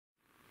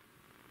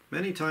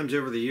Many times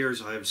over the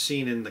years I have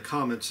seen in the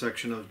comment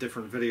section of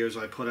different videos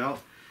I put out,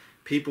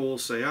 people will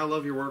say, I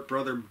love your work,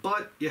 brother,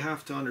 but you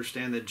have to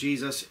understand that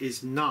Jesus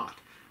is not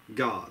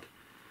God.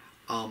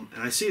 And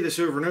I see this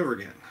over and over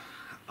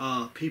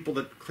again. People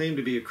that claim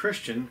to be a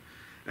Christian,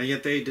 and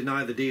yet they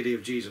deny the deity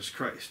of Jesus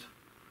Christ.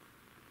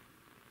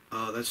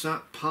 That's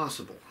not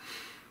possible.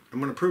 I'm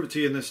going to prove it to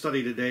you in this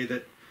study today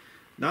that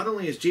not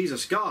only is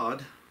Jesus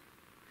God,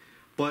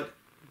 but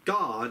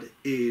God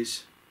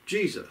is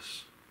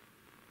Jesus.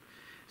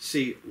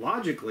 See,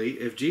 logically,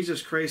 if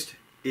Jesus Christ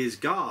is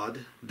God,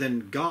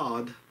 then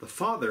God, the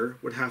Father,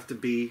 would have to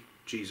be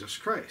Jesus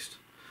Christ.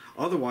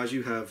 Otherwise,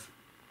 you have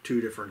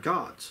two different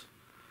gods,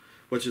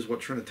 which is what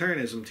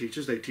Trinitarianism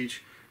teaches. They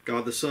teach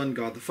God the Son,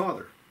 God the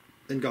Father,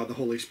 and God the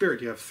Holy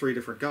Spirit. You have three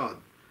different God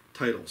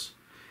titles.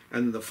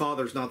 And the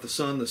Father's not the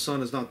Son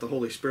is not the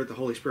Holy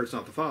Spirit's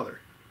not the Father.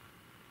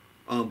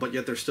 But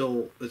yet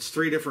it's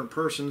three different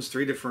persons,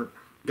 three different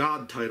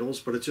God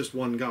titles, but it's just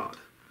one God.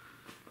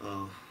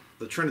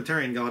 The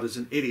Trinitarian God is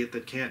an idiot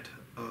that can't,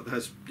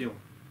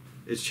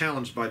 is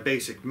challenged by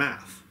basic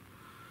math.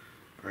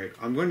 All right,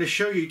 I'm going to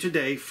show you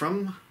today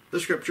from the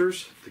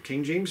Scriptures, the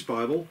King James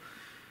Bible,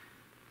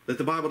 that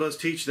the Bible does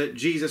teach that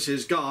Jesus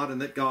is God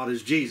and that God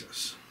is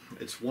Jesus.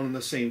 It's one and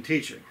the same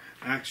teaching.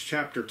 Acts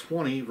chapter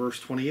 20, verse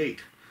 28.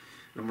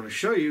 And I'm going to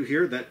show you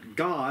here that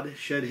God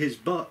shed his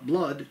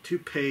blood to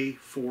pay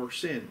for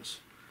sins.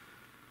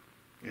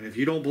 And if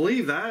you don't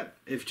believe that,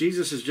 if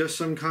Jesus is just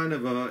some kind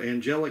of an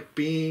angelic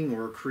being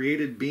or a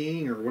created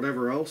being or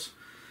whatever else,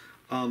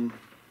 then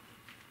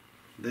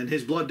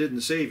his blood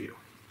didn't save you.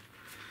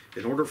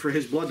 In order for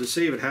his blood to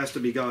save, it has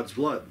to be God's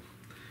blood.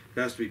 It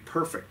has to be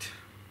perfect.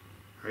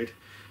 Right?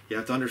 You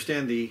have to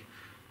understand the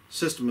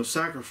system of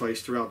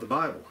sacrifice throughout the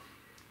Bible.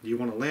 You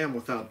want a lamb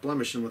without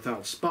blemish and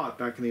without spot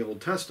back in the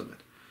Old Testament.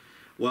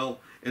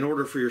 Well, in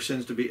order for your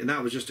sins to be, and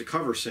that was just to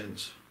cover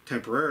sins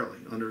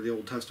temporarily under the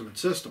Old Testament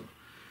system,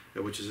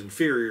 which is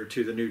inferior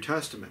to the New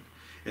Testament.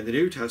 In the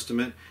New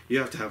Testament, you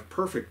have to have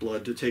perfect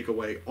blood to take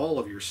away all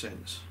of your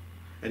sins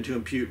and to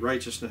impute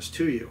righteousness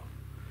to you.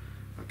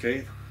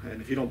 Okay?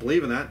 And if you don't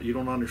believe in that, you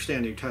don't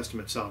understand New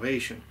Testament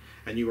salvation,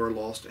 and you are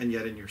lost and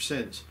yet in your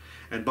sins.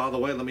 And by the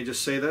way, let me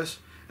just say this,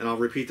 and I'll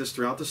repeat this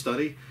throughout the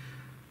study.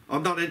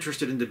 I'm not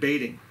interested in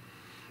debating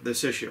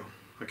this issue.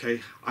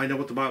 Okay? I know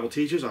what the Bible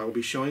teaches. I will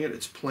be showing it.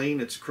 It's plain.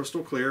 It's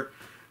crystal clear.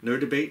 No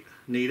debate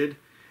needed.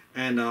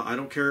 And I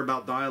don't care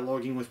about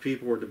dialoguing with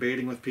people or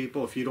debating with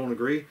people. If you don't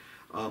agree,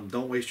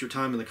 don't waste your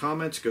time in the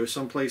comments. Go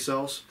someplace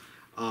else.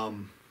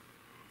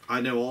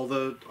 I know all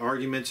the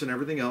arguments and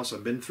everything else.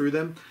 I've been through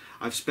them.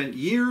 I've spent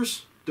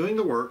years doing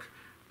the work,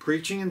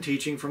 preaching and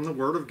teaching from the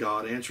Word of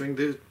God, answering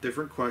the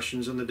different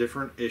questions and the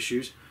different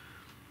issues.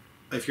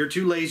 If you're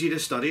too lazy to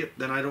study it,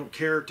 then I don't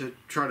care to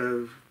try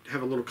to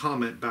have a little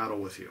comment battle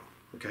with you.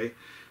 Okay?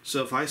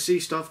 So if I see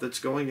stuff that's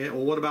going in,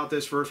 well, what about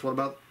this verse? What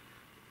about...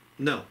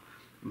 No.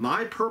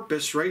 My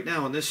purpose right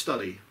now in this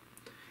study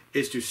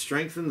is to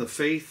strengthen the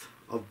faith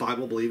of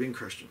Bible-believing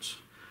Christians,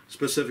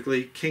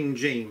 specifically King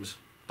James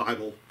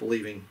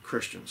Bible-believing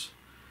Christians.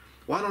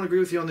 Well, I don't agree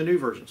with you on the new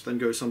versions, then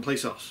go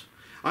someplace else.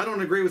 I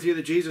don't agree with you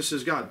that Jesus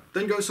is God,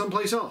 then go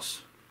someplace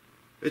else.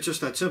 It's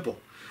just that simple.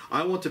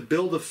 I want to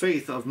build the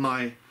faith of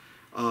my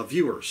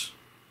viewers.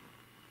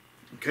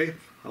 Okay?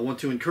 I want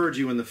to encourage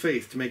you in the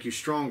faith, to make you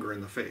stronger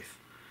in the faith.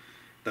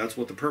 That's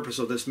what the purpose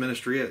of this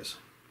ministry is.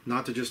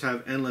 Not to just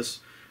have endless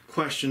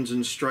questions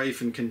and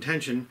strife and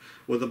contention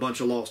with a bunch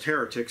of lost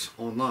heretics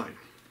online.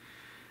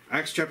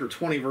 Acts chapter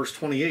 20, verse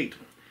 28.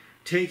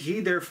 Take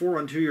heed therefore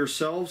unto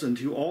yourselves and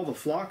to all the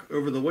flock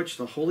over the which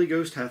the Holy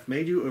Ghost hath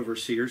made you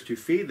overseers, to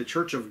feed the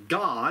church of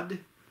God.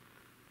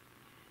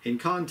 In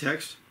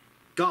context,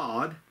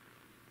 God,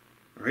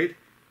 right?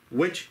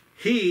 Which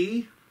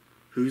he,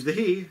 who's the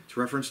he? It's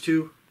reference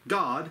to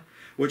God,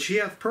 which he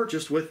hath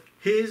purchased with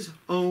his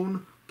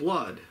own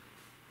blood.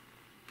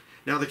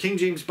 Now the King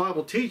James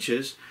Bible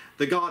teaches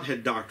the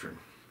Godhead doctrine.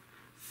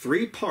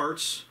 Three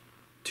parts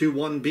to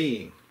one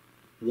being,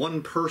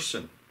 one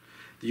person.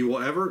 You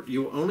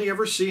will only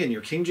ever see in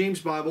your King James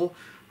Bible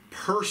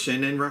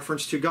person in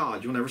reference to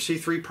God. You'll never see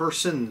three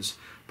persons.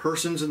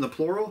 Persons in the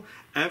plural.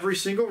 Every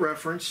single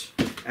reference,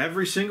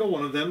 every single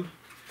one of them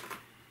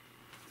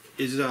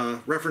is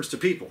a reference to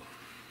people.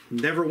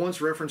 Never once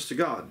reference to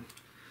God.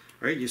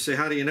 Right? You say,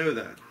 how do you know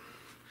that?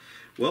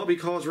 Well,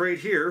 because right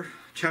here,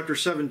 chapter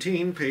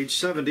 17, page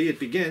 70, it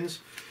begins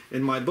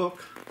in my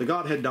book, The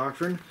Godhead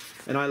Doctrine,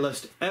 and I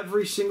list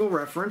every single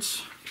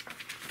reference,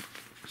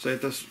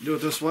 do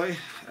it this way,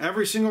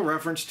 every single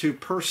reference to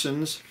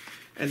persons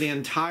in the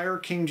entire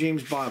King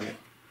James Bible.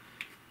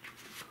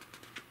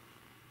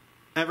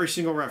 Every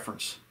single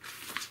reference.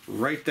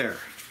 Right there.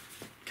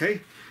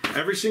 Okay?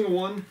 Every single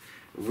one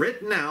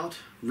written out,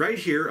 right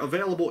here,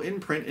 available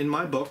in print in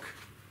my book,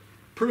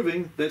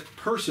 proving that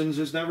persons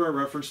is never a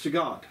reference to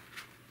God.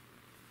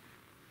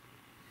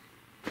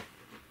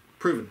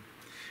 Proven.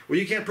 Well,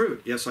 you can't prove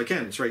it. Yes, I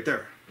can. It's right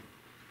there.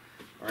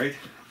 All right?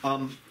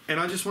 And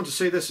I just want to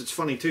say this. It's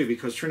funny, too,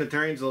 because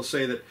Trinitarians, they'll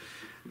say that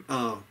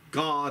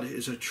God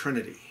is a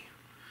Trinity.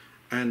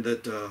 And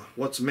that,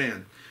 what's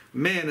man?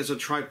 Man is a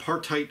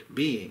tripartite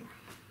being.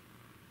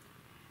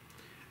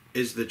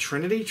 Is the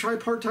Trinity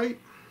tripartite?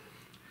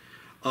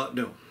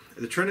 No.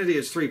 The Trinity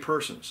is three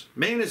persons.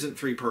 Man isn't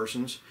three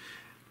persons.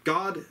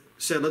 God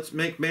said, let's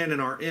make man in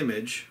our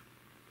image.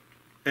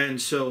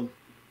 And so,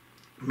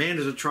 man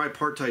is a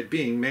tripartite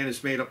being. Man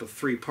is made up of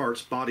three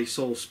parts, body,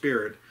 soul,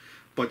 spirit.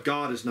 But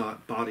God is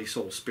not body,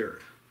 soul,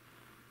 spirit.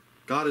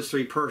 God is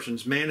three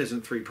persons. Man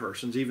isn't three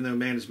persons, even though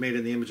man is made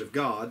in the image of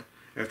God,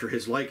 after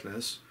his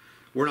likeness.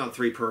 We're not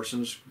three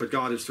persons, but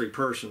God is three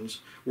persons.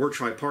 We're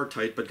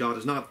tripartite, but God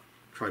is not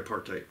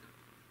tripartite.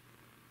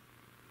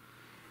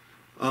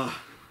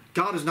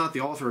 God is not the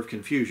author of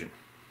confusion.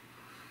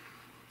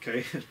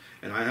 Okay,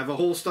 and I have a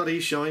whole study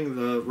showing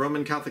the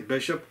Roman Catholic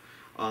bishop,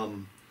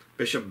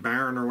 Bishop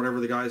Barron or whatever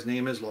the guy's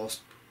name is,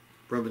 lost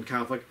Roman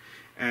Catholic,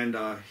 and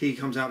he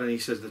comes out and he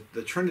says that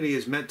the Trinity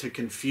is meant to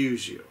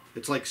confuse you.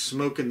 It's like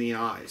smoke in the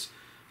eyes.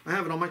 I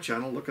have it on my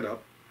channel, look it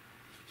up.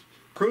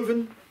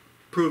 Proven.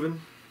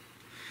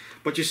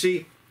 But you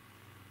see,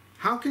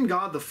 how can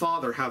God the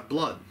Father have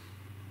blood?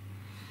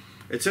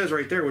 It says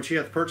right there, which he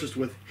hath purchased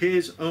with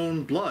his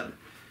own blood.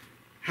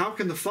 How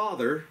can the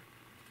Father,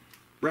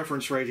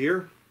 reference right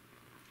here,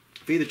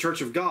 be the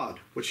church of God,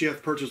 which he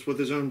hath purchased with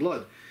his own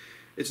blood?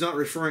 It's not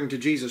referring to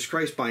Jesus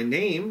Christ by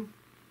name.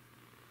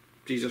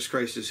 Jesus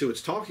Christ is who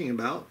it's talking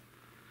about.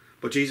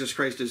 But Jesus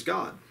Christ is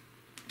God.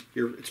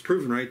 It's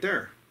proven right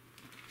there.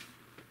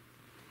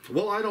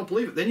 Well, I don't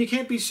believe it. Then you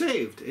can't be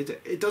saved.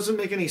 It doesn't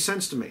make any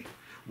sense to me.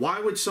 Why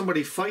would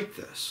somebody fight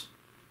this?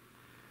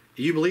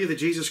 You believe that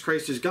Jesus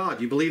Christ is God.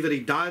 You believe that he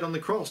died on the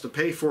cross to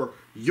pay for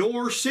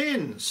your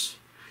sins.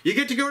 You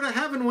get to go to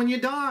heaven when you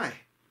die.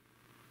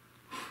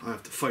 I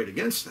have to fight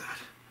against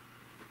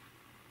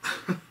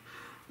that.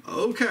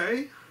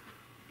 Okay.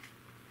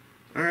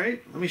 All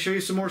right, let me show you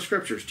some more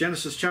scriptures.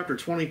 Genesis chapter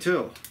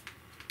 22.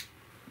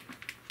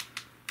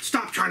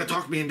 Stop trying to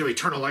talk me into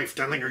eternal life,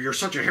 Denlinger. You're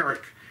such a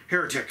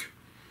heretic.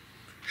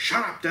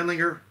 Shut up,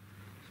 Denlinger.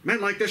 Men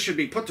like this should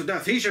be put to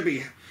death. He should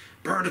be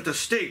burned at the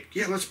stake.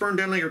 Yeah, let's burn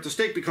Denlinger at the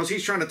stake because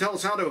he's trying to tell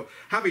us how to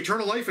have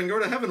eternal life and go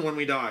to heaven when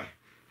we die.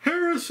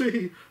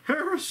 Heresy!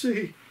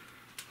 Heresy!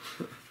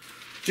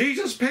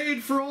 Jesus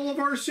paid for all of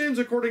our sins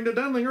according to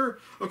Denlinger.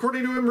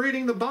 According to him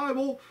reading the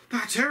Bible,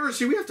 that's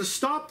heresy. We have to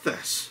stop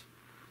this.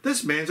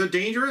 This man's a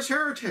dangerous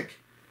heretic.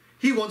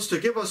 He wants to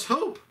give us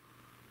hope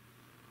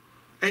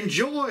and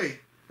joy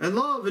and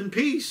love and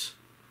peace.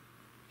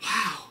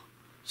 Wow,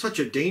 such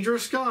a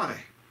dangerous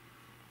guy.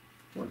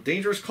 What a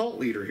dangerous cult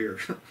leader here.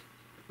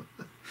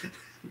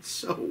 It's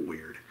so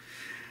weird.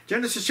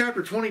 Genesis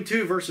chapter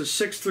 22, verses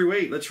 6 through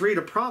 8. Let's read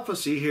a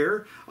prophecy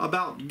here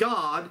about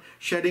God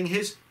shedding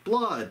his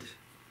blood.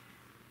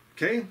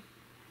 Okay?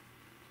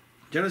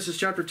 Genesis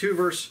chapter 22,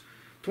 verse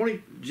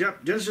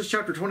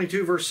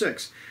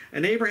 6.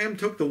 And Abraham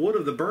took the wood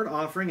of the burnt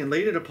offering and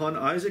laid it upon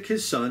Isaac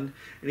his son,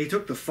 and he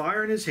took the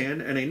fire in his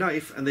hand and a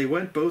knife, and they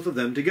went both of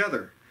them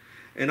together.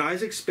 And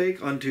Isaac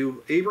spake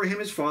unto Abraham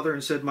his father,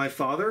 and said, My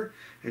father?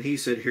 And he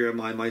said, Here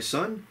am I, my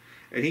son.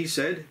 And he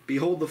said,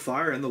 Behold the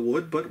fire and the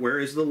wood, but where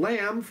is the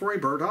lamb for a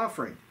burnt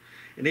offering?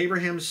 And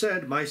Abraham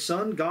said, My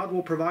son, God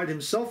will provide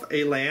himself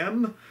a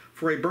lamb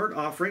for a burnt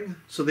offering.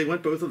 So they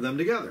went both of them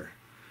together.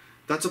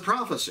 That's a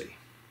prophecy.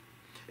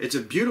 It's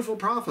a beautiful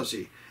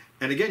prophecy.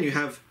 And again, you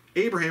have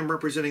Abraham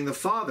representing the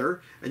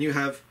father, and you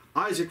have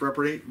Isaac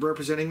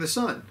representing the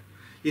son.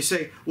 You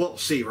say, well,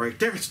 see, right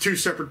there, it's two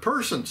separate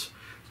persons.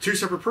 Two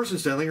separate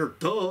persons, Denlinger.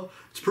 Duh,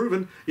 it's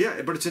proven.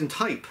 Yeah, but it's in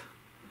type.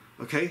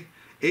 Okay?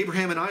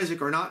 Abraham and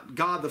Isaac are not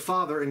God the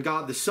Father and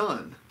God the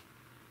Son.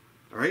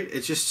 All right?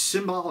 It's just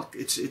symbolic.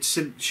 It's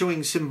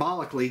showing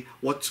symbolically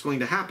what's going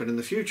to happen in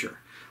the future.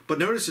 But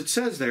notice it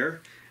says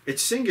there,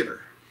 it's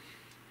singular.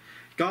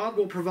 God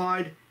will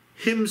provide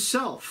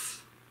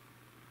himself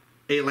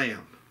a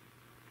lamb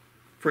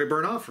for a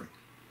burnt offering.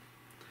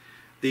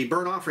 The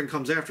burnt offering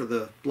comes after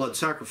the blood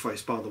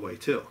sacrifice, by the way,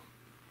 too.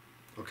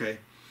 Okay?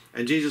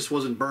 And Jesus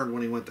wasn't burned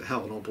when he went to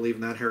hell. I don't believe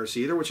in that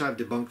heresy either, which I've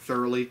debunked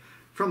thoroughly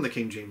from the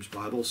King James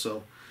Bible,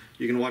 so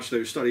you can watch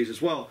those studies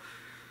as well.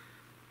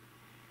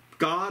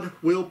 God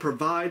will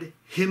provide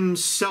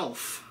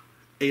himself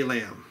a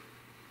lamb.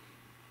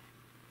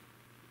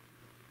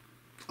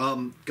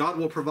 God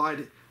will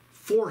provide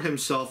for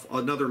himself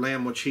another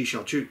lamb which he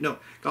shall choose. No,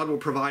 God will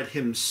provide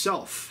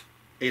himself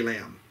a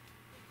lamb.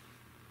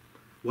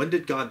 When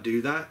did God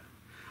do that?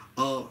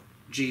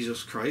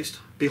 Jesus Christ.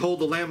 Behold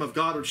the Lamb of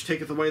God which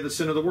taketh away the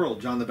sin of the world,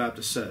 John the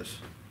Baptist says.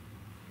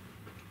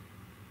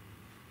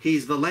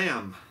 He's the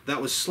Lamb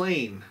that was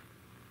slain.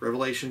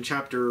 Revelation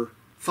chapter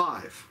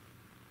 5.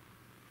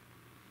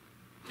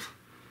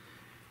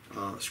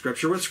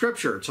 Scripture with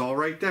Scripture. It's all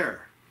right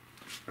there.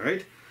 All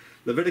right?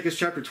 Leviticus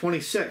chapter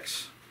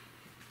 26.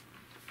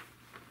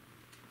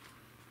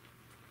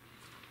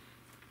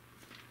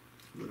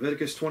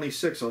 Leviticus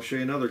 26. I'll show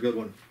you another good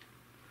one.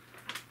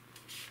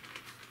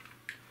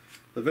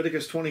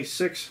 Leviticus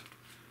 26,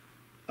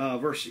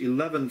 verse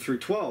 11 through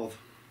 12.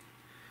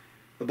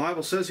 The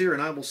Bible says here,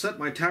 And I will set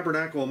my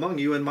tabernacle among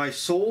you, and my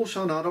soul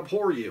shall not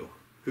abhor you.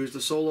 Who's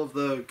the soul of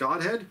the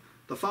Godhead?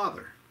 the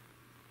Father.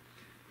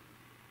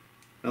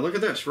 Now look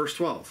at this, verse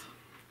 12.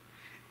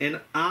 And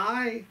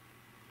I,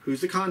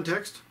 who's the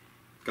context?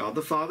 God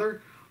the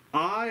Father.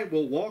 I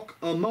will walk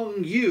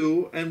among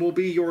you and will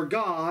be your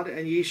God,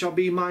 and ye shall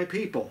be my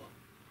people.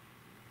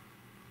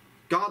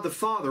 God the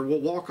Father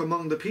will walk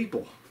among the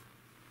people.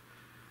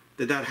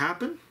 Did that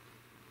happen?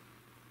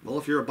 Well,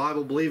 if you're a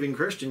Bible-believing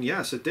Christian,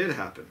 yes, it did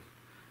happen.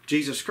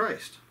 Jesus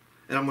Christ.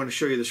 And I'm going to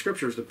show you the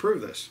scriptures to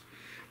prove this.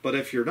 But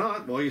if you're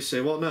not, well, you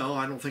say, well, no,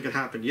 I don't think it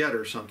happened yet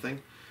or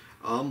something.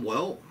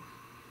 Well,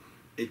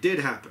 it did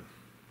happen.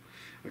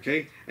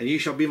 Okay? And ye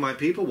shall be my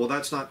people. Well,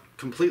 that's not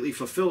completely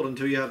fulfilled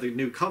until you have the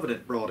new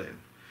covenant brought in.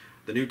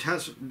 The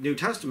New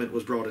Testament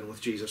was brought in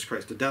with Jesus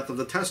Christ. The death of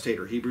the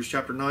testator. Hebrews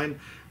chapter 9,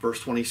 verse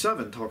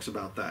 27 talks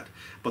about that.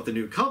 But the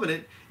new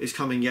covenant is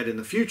coming yet in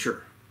the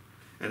future.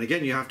 And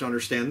again, you have to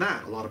understand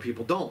that. A lot of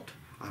people don't.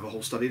 I have a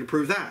whole study to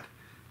prove that.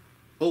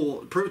 Oh, well,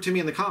 prove it to me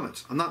in the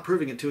comments. I'm not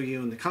proving it to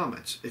you in the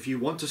comments. If you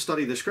want to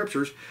study the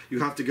scriptures, you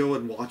have to go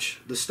and watch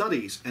the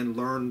studies and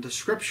learn the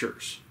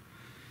scriptures.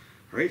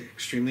 Right?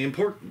 Extremely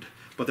important.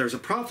 But there's a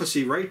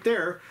prophecy right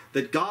there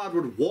that God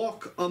would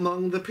walk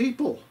among the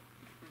people.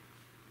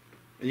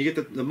 And you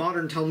get the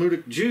modern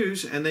Talmudic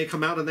Jews, and they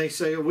come out and they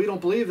say, oh, we don't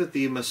believe that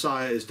the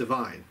Messiah is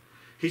divine.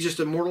 He's just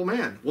a mortal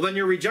man. Well, then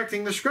you're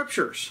rejecting the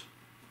scriptures.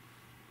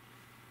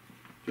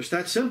 Just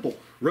that simple.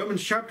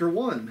 Romans chapter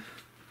 1.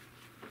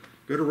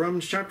 Go to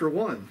Romans chapter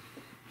 1.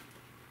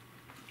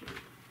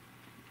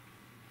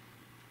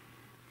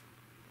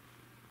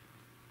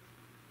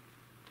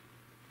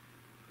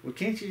 Well,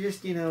 can't you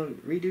just,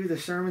 redo the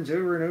sermons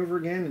over and over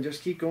again and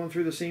just keep going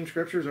through the same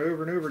scriptures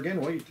over and over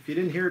again? Well, if you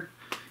didn't hear it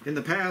in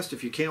the past,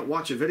 if you can't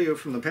watch a video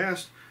from the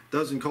past, it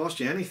doesn't cost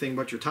you anything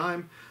but your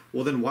time,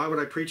 well, then why would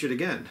I preach it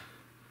again?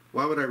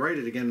 Why would I write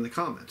it again in the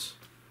comments?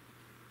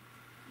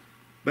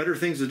 Better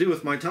things to do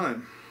with my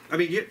time. I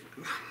mean,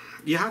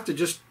 you have to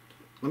just,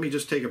 let me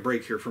just take a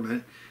break here for a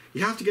minute.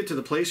 You have to get to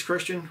the place,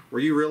 Christian,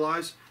 where you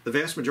realize the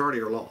vast majority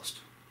are lost.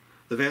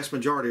 The vast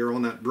majority are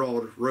on that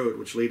broad road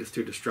which leadeth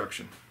to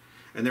destruction.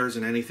 And there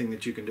isn't anything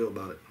that you can do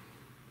about it.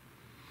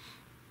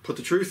 Put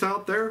the truth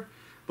out there,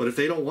 but if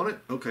they don't want it,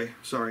 okay,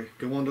 sorry,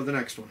 go on to the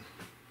next one.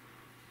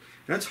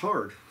 That's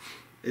hard.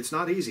 It's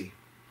not easy.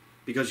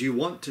 Because you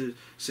want to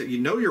say,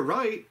 you're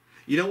right,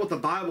 you know what the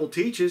Bible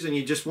teaches, and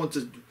you just want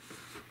to,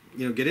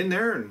 get in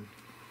there and...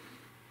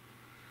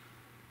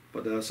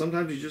 But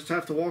sometimes you just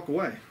have to walk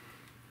away.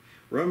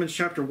 Romans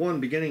chapter 1,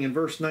 beginning in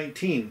verse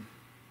 19.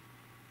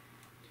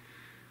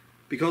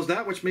 Because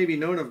that which may be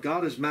known of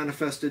God is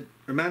manifest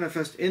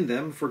in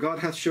them, for God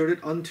hath showed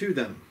it unto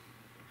them.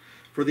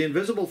 For the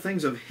invisible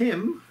things of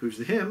him, who's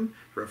the him,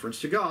 reference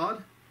to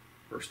God,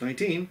 verse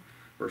 19,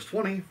 verse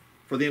 20,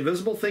 for the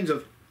invisible things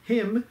of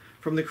him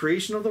from the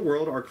creation of the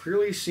world are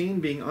clearly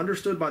seen, being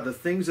understood by the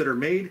things that are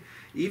made,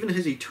 even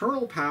his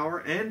eternal power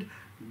and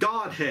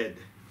Godhead.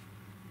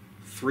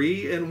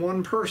 3 in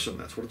one person,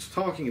 that's what it's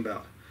talking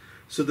about.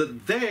 So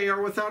that they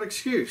are without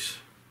excuse.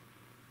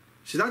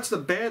 See, that's the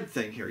bad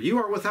thing here. You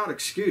are without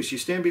excuse. You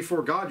stand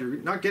before God, you're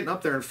not getting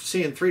up there and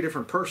seeing 3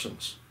 different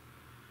persons.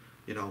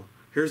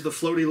 Here's the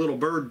floaty little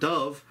bird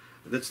dove,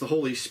 that's the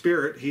Holy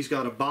Spirit. He's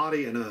got a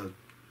body and a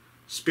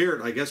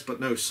spirit, I guess, but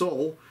no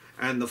soul.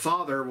 And the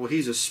Father, well,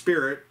 he's a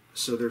spirit,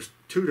 so there's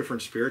 2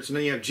 different spirits. And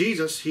then you have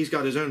Jesus, he's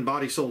got his own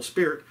body, soul,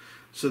 spirit.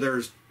 So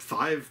there's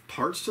 5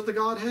 parts to the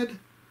Godhead.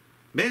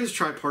 Man's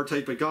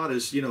tripartite, but God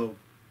is,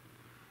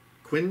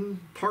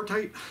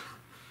 quinpartite.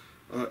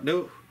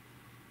 No,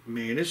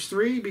 man is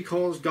 3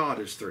 because God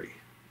is 3.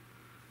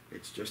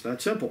 It's just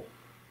that simple.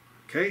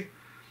 Okay?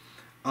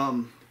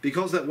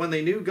 Because that when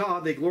they knew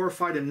God, they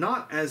glorified him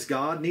not as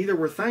God, neither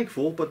were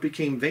thankful, but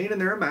became vain in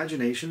their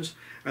imaginations,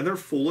 and their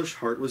foolish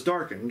heart was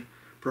darkened.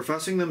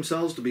 Professing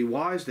themselves to be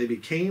wise, they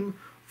became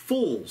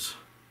fools.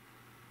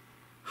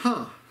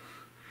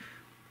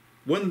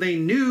 When they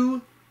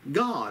knew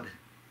God,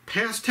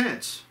 past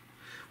tense.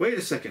 Wait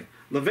a second.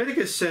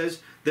 Leviticus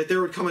says that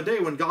there would come a day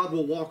when God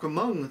will walk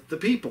among the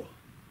people.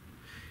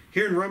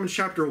 Here in Romans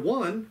chapter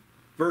 1,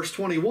 verse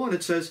 21,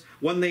 it says,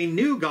 when they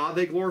knew God,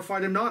 they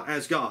glorified him not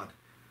as God.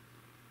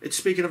 It's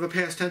speaking of a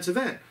past tense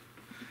event.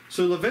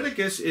 So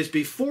Leviticus is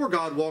before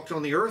God walked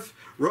on the earth.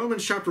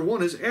 Romans chapter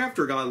 1 is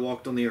after God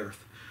walked on the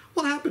earth.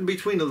 What happened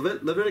between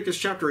Leviticus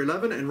chapter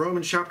 11 and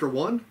Romans chapter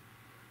 1?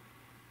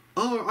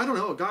 Oh, I don't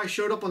know. A guy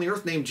showed up on the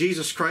earth named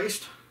Jesus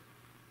Christ.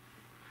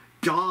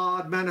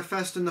 God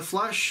manifest in the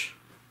flesh.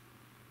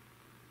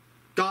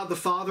 God the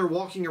Father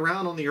walking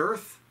around on the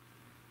earth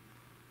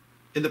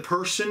in the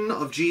person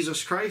of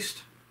Jesus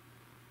Christ.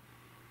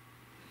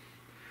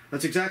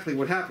 That's exactly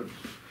what happened.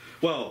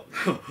 Well,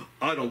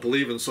 I don't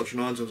believe in such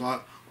nonsense.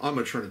 I'm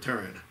a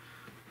Trinitarian.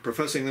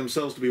 Professing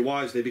themselves to be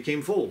wise, they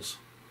became fools.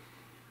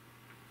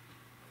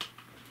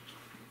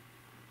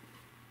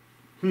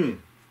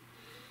 1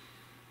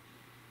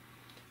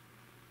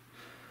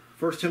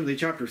 Timothy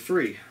chapter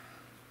 3.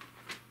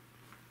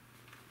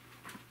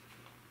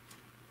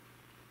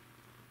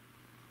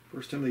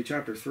 1 Timothy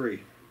chapter 3.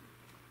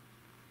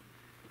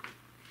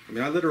 I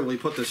mean, I literally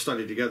put this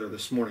study together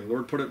this morning.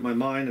 Lord put it in my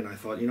mind, and I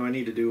thought, you know, I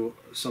need to do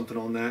something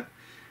on that.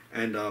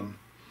 And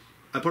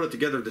I put it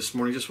together this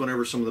morning, just went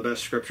over some of the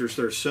best scriptures.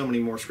 There's so many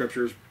more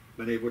scriptures,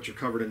 many of which are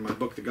covered in my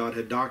book, The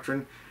Godhead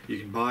Doctrine.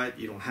 You can buy it.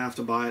 You don't have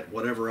to buy it.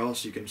 Whatever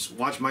else. You can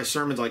watch my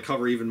sermons. I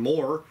cover even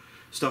more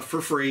stuff for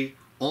free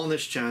on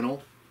this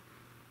channel.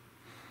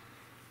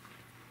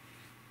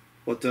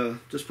 But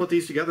just put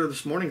these together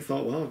this morning.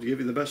 Thought, well, I'll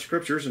give you the best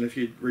scriptures, and if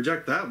you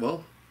reject that,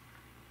 well,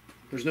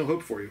 there's no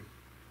hope for you.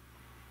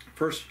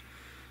 First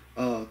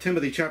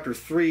Timothy chapter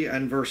 3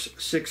 and verse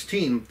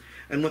 16.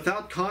 And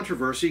without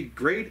controversy,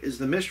 great is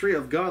the mystery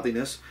of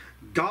godliness.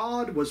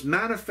 God was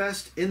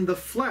manifest in the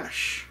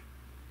flesh.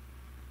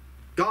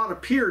 God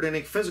appeared in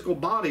a physical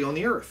body on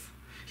the earth.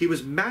 He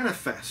was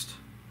manifest.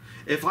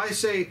 If I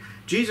say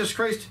Jesus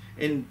Christ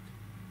in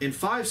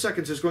 5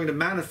 seconds is going to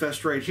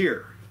manifest right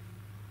here,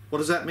 what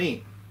does that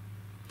mean?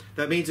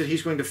 That means that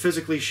he's going to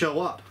physically show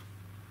up.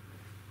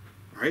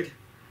 Right?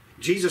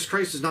 Jesus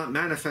Christ is not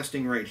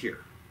manifesting right here.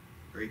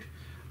 Right?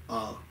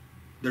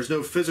 There's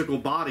no physical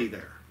body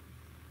there.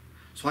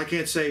 So I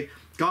can't say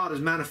God is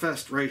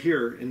manifest right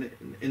here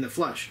in the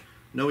flesh.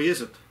 No, he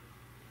isn't.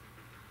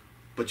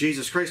 But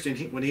Jesus Christ,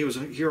 when he was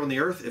here on the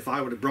earth, if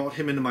I would have brought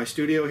him into my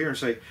studio here and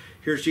say,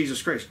 here's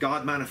Jesus Christ,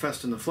 God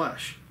manifest in the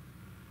flesh,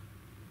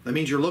 that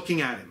means you're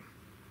looking at him.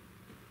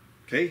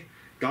 Okay?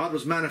 God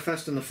was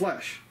manifest in the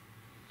flesh.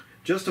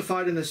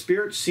 Justified in the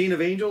Spirit, seen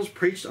of angels,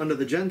 preached unto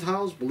the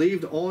Gentiles,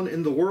 believed on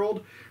in the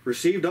world,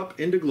 received up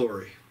into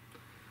glory.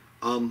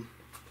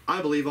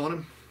 I believe on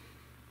him.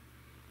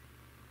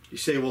 You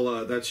say,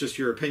 well, that's just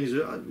your opinions.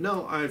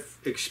 No, I've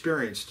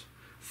experienced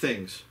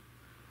things.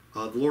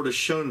 The Lord has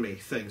shown me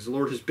things. The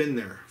Lord has been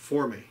there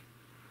for me.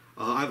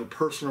 I have a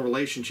personal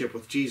relationship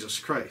with Jesus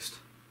Christ.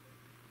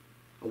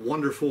 A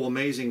wonderful,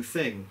 amazing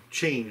thing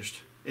changed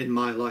in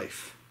my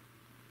life.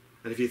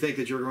 And if you think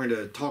that you're going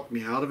to talk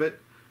me out of it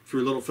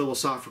through little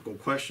philosophical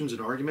questions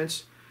and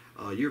arguments,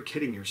 you're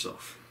kidding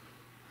yourself.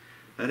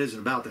 That isn't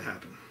about to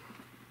happen.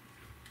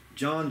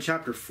 John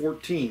chapter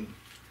 14.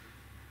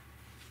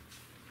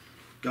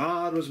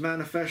 God was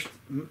manifest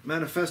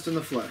in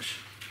the flesh.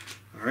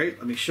 All right,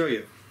 let me show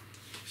you.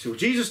 So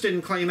Jesus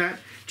didn't claim that.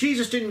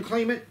 Jesus didn't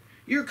claim it.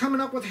 You're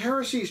coming up with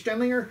heresies,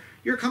 Stenlinger.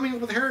 You're coming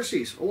up with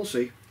heresies. Oh, we'll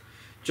see.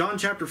 John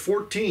chapter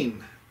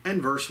 14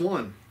 and verse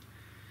 1.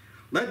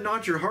 Let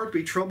not your heart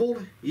be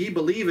troubled. Ye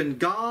believe in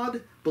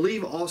God,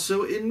 believe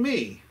also in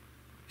me.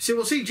 See,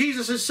 well, see,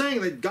 Jesus is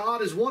saying that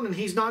God is one and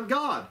he's not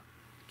God.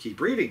 Keep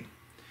reading.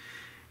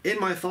 In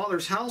my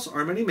Father's house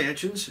are many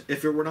mansions.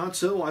 If it were not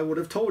so, I would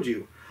have told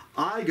you.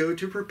 I go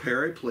to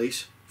prepare a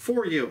place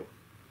for you.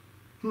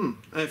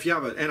 If you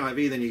have an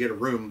NIV, then you get a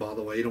room, by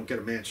the way. You don't get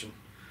a mansion.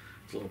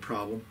 It's a little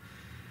problem.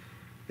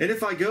 And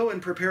if I go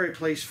and prepare a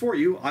place for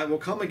you, I will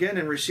come again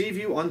and receive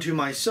you unto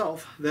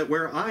myself, that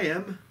where I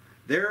am,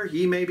 there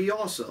ye may be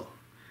also.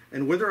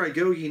 And whither I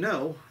go ye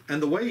know,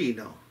 and the way ye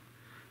know.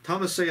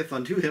 Thomas saith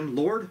unto him,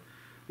 Lord,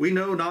 we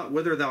know not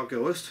whither thou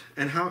goest,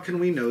 and how can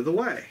we know the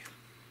way?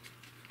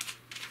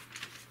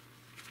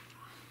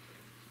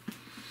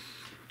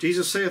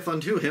 Jesus saith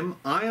unto him,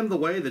 I am the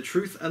way, the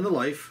truth, and the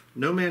life.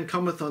 No man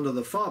cometh unto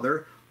the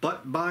Father,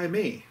 but by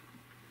me.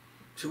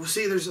 So we'll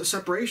see there's a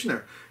separation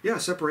there. Yeah,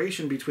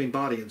 separation between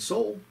body and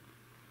soul.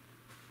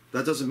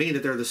 That doesn't mean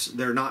that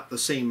they're not the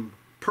same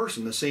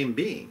person, the same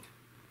being.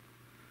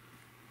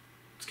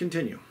 Let's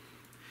continue.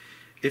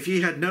 If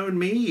ye had known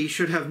me, ye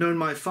should have known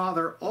my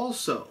Father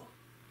also.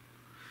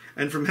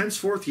 And from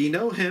henceforth ye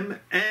know him,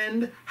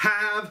 and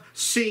have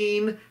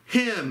seen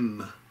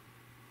him.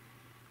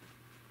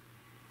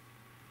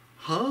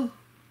 Huh?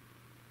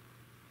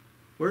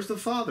 Where's the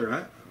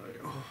Father?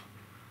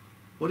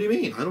 What do you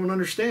mean? I don't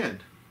understand.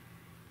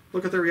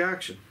 Look at the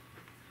reaction.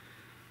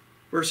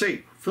 Verse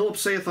 8. Philip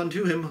saith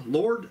unto him,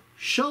 Lord,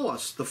 show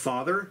us the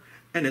Father,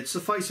 and it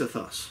sufficeth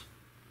us.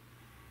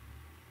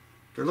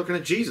 They're looking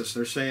at Jesus.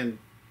 They're saying,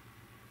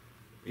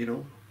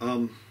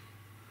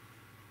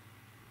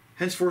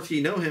 henceforth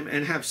ye know him,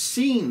 and have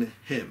seen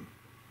him.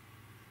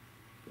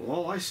 Well,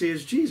 all I see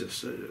is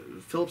Jesus.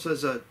 Philip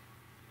says,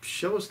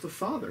 show us the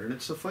Father, and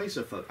it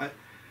sufficeth us.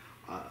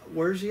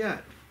 Where's he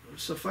at?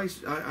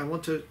 Suffice. I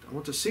want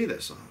to see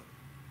this.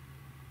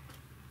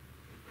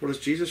 What does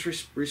Jesus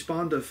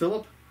respond to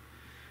Philip?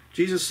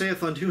 Jesus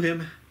saith unto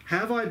him,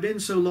 Have I been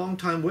so long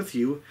time with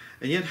you,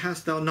 and yet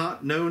hast thou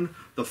not known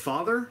the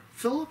Father,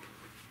 Philip?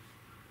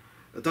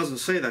 It doesn't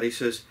say that. He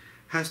says,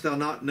 Hast thou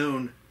not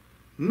known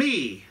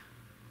me,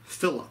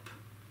 Philip?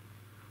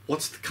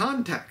 What's the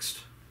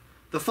context?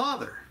 The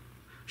Father.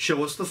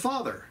 Show us the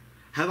Father.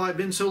 Have I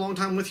been so long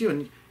time with you,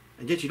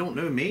 and yet you don't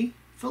know me,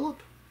 Philip?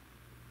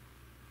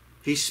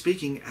 He's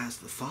speaking as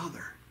the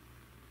Father.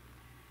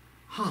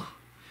 Huh.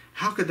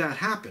 How could that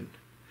happen?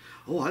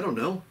 Oh, I don't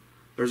know.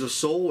 There's a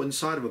soul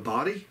inside of a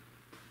body.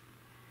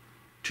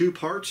 2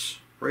 parts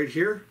right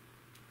here.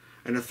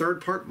 And a third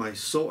part, my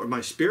soul or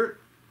my spirit.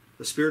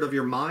 The spirit of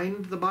your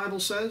mind, the Bible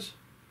says.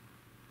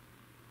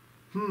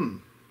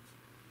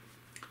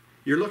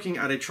 You're looking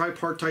at a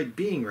tripartite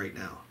being right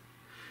now.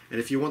 And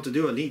if you want to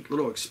do a neat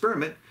little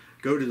experiment,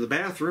 go to the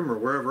bathroom or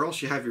wherever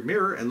else you have your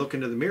mirror and look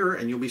into the mirror,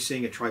 and you'll be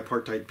seeing a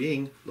tripartite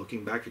being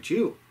looking back at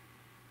you.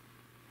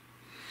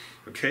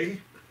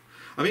 Okay?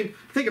 I mean,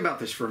 think about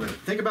this for a minute.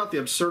 Think about the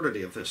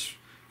absurdity of this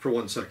for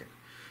 1 second.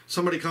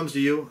 Somebody comes to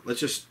you, let's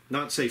just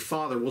not say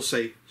Father, we'll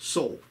say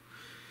soul.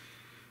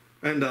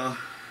 And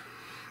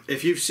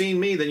if you've seen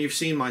me, then you've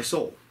seen my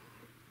soul.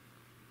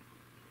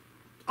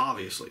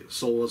 Obviously, the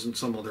soul isn't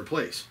some other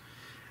place.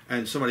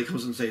 And somebody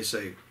comes and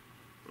say,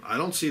 I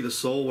don't see the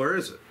soul, where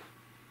is it?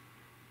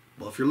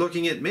 Well, if you're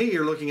looking at me,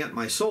 you're looking at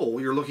my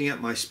soul, you're looking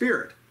at my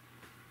spirit.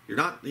 You're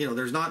not,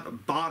 there's not a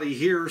body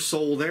here,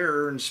 soul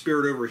there, and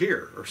spirit over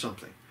here or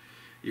something.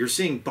 You're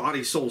seeing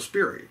body, soul,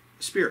 spirit.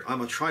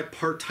 I'm a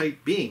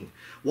tripartite being.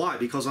 Why?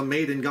 Because I'm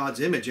made in God's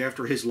image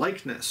after his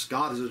likeness.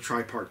 God is a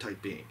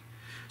tripartite being.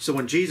 So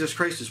when Jesus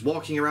Christ is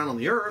walking around on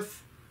the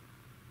earth,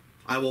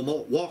 I will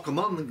walk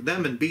among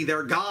them and be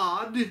their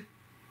God.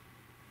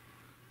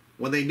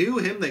 When they knew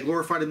him, they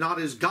glorified him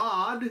not as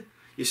God.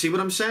 You see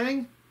what I'm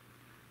saying?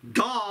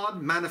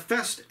 God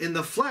manifest in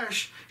the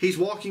flesh. He's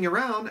walking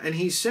around and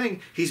he's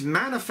saying he's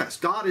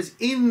manifest. God is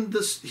in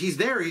this. He's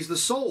there. He's the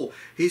soul.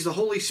 He's the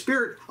Holy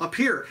Spirit up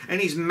here. And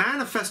he's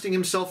manifesting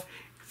himself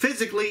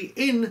physically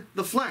in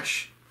the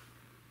flesh.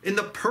 In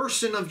the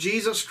person of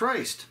Jesus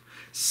Christ.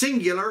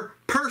 Singular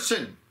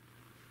person.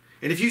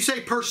 And if you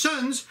say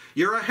persons,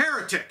 you're a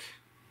heretic.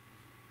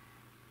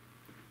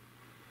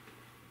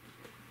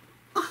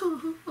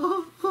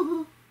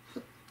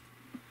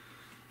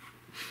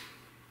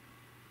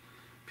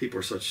 People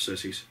are such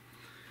sissies.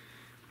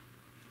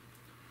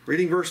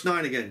 Reading verse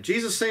 9 again.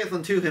 Jesus saith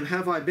unto him,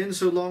 Have I been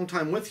so long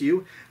time with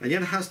you, and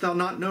yet hast thou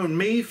not known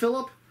me,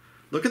 Philip?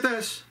 Look at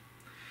this.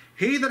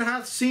 He that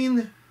hath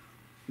seen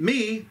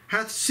me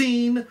hath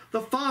seen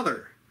the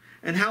Father.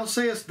 And how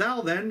sayest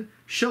thou then,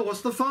 Show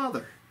us the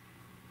Father?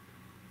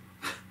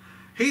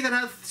 He that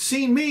hath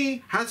seen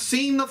me hath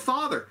seen the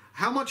Father.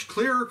 How much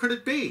clearer could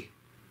it be?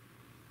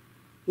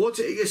 Well,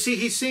 you see,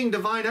 he's seeing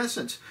divine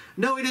essence.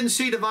 No, he didn't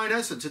see divine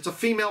essence. It's a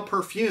female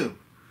perfume.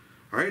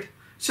 All right?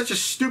 Such a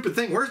stupid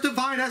thing. Where's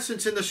divine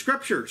essence in the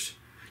scriptures?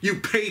 You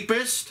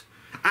papist,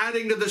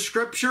 adding to the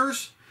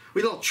scriptures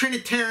with little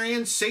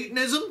Trinitarian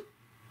Satanism.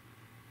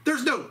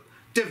 There's no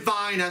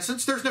divine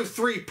essence. There's no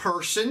three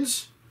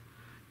persons.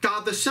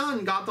 God the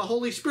Son, God the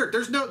Holy Spirit.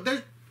 That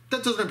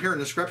doesn't appear in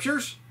the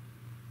scriptures.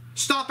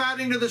 Stop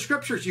adding to the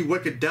scriptures, you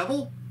wicked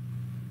devil.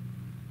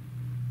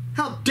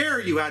 How dare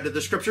you add to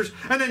the scriptures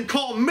and then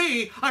call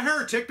me a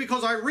heretic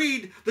because I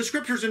read the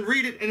scriptures and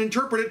read it and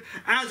interpret it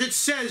as it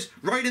says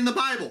right in the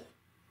Bible.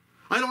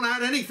 I don't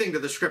add anything to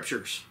the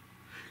scriptures.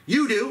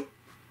 You do,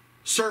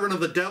 servant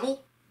of the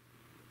devil.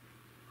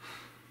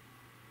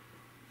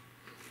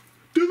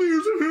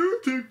 Dillier's a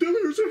heretic.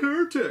 Dillier's a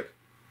heretic.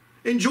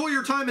 Enjoy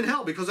your time in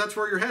hell because that's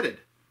where you're headed.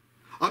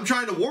 I'm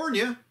trying to warn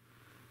you,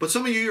 but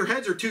some of you, your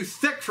heads are too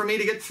thick for me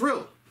to get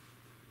through.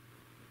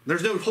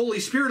 There's no Holy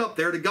Spirit up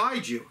there to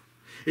guide you.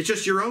 It's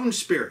just your own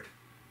spirit.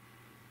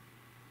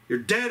 You're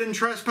dead in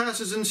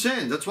trespasses and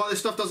sins. That's why this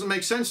stuff doesn't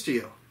make sense to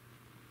you.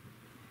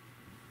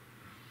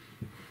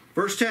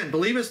 Verse 10,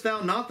 Believest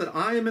thou not that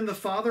I am in the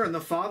Father, and the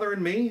Father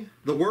in me?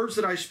 The words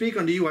that I speak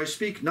unto you, I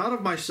speak not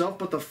of myself,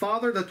 but the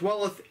Father that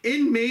dwelleth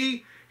in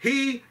me,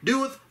 he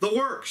doeth the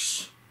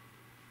works.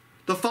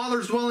 The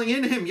Father's dwelling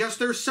in him. Yes,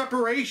 there's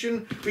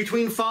separation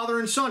between Father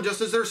and Son,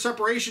 just as there's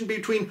separation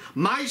between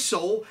my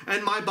soul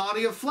and my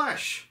body of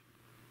flesh.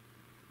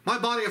 My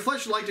body of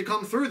flesh would like to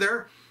come through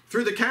there,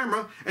 through the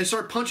camera, and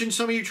start punching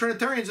some of you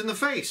Trinitarians in the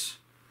face.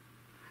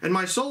 And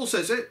my soul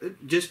says,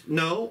 just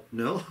no.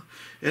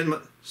 And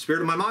the spirit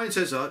of my mind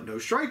says, no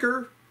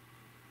striker.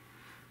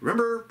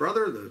 Remember,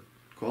 brother, the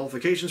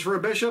qualifications for a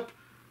bishop?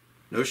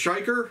 No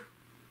striker?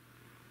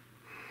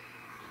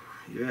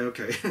 Yeah,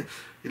 okay.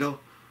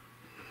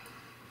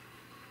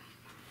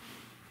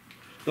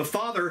 The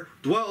Father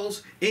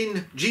dwells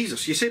in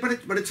Jesus. You say, but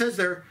it says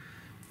there,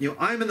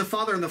 I am in the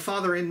Father and the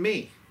Father in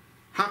me.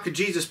 How could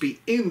Jesus be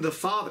in the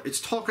Father?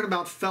 It's talking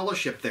about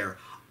fellowship there,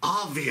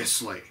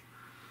 obviously.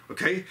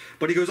 Okay?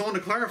 But he goes on to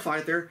clarify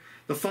it there.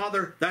 The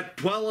Father that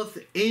dwelleth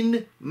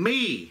in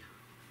me.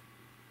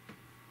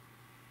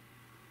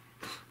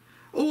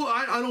 Oh,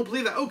 I don't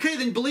believe that. Okay,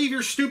 then believe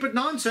your stupid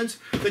nonsense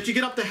that you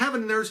get up to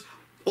heaven and there's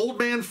old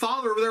man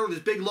Father over there with his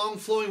big long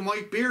flowing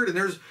white beard, and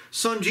there's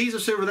son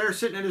Jesus over there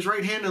sitting at his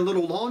right hand in a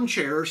little lawn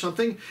chair or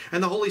something,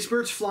 and the Holy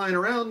Spirit's flying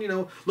around,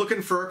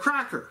 looking for a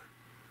cracker.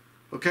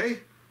 Okay?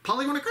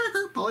 Polly want a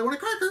cracker, Polly want a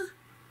cracker.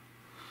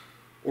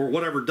 Or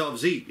whatever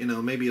doves eat,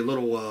 maybe a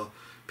little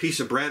piece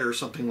of bread or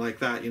something like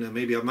that.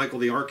 Maybe a Michael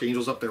the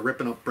Archangel's up there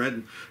ripping up bread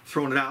and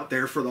throwing it out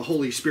there for the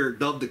Holy Spirit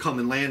dove to come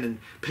and land and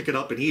pick it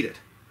up and eat it.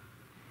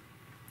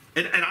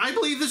 And I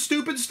believe this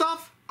stupid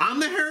stuff? I'm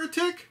the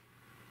heretic?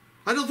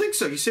 I don't think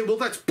so. You say, well,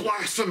 that's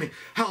blasphemy.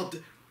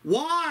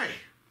 Why?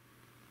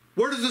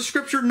 Where does the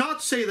scripture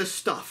not say this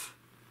stuff?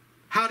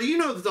 How do you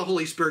know that the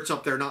Holy Spirit's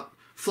up there not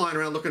flying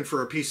around looking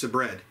for a piece of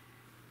bread?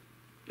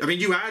 I mean,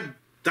 you add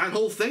that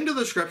whole thing to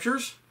the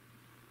scriptures.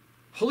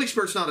 Holy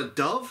Spirit's not a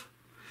dove.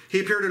 He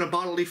appeared in a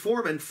bodily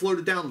form and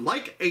floated down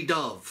like a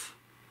dove.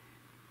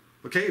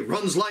 Okay,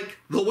 runs like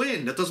the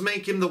wind. That doesn't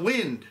make him the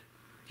wind.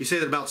 You say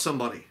that about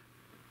somebody.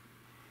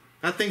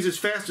 That thing's as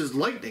fast as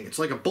lightning. It's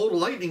like a bolt of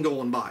lightning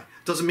going by.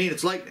 It doesn't mean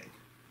it's lightning.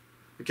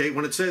 Okay,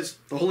 when it says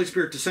the Holy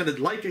Spirit descended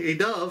like a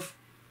dove,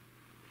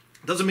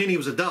 it doesn't mean he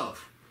was a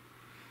dove.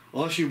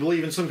 Unless you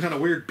believe in some kind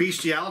of weird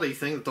bestiality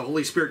thing that the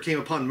Holy Spirit came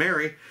upon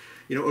Mary,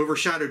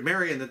 overshadowed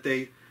Mary, and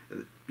that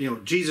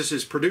Jesus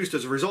is produced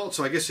as a result.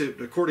 So I guess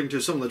according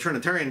to some of the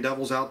Trinitarian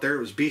devils out there, it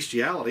was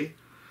bestiality.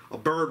 A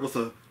bird with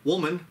a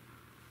woman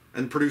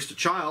and produced a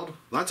child.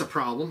 That's a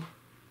problem.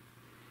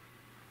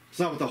 It's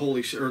not what the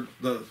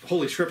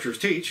Holy Scriptures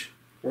teach,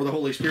 or the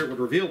Holy Spirit would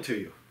reveal to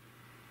you.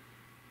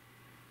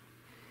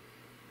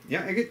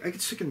 Yeah, I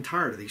get sick and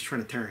tired of these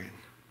Trinitarian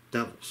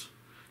devils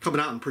coming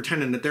out and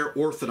pretending that they're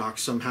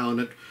orthodox somehow, and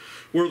that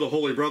we're the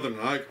Holy Brethren,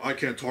 and I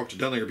can't talk to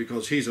Denlinger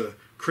because he's a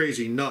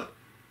crazy nut.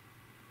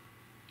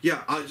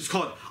 Yeah, I just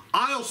call it,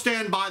 I'll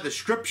stand by the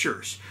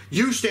Scriptures.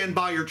 You stand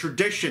by your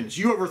traditions.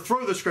 You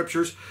overthrow the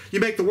Scriptures. You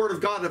make the Word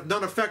of God of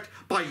none effect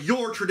by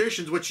your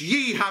traditions, which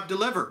ye have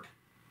delivered.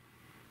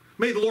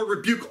 May the Lord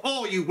rebuke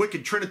all you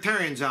wicked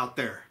Trinitarians out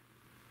there.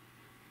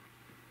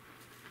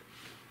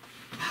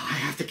 I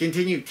have to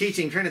continue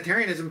teaching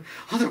Trinitarianism,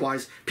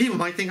 otherwise people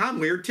might think I'm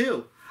weird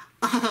too.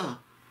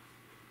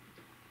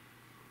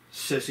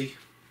 Sissy.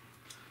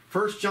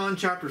 1 John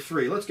chapter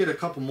 3. Let's get a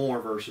couple more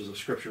verses of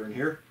Scripture in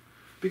here,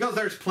 because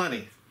there's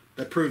plenty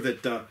that prove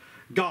that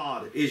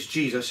God is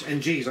Jesus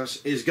and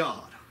Jesus is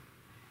God.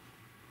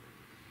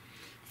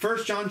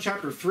 1 John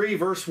chapter 3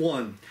 verse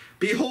 1.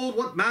 Behold,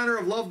 what manner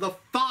of love the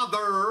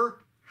Father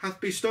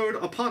hath bestowed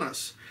upon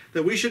us,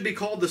 that we should be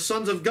called the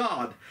sons of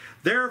God.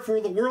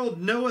 Therefore the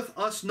world knoweth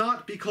us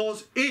not,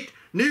 because it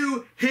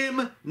knew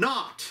him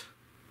not.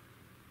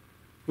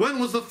 When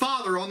was the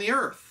Father on the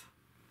earth?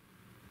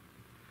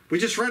 We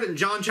just read it in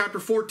John chapter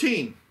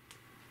 14.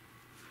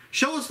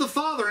 Show us the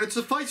Father, and it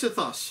sufficeth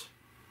us.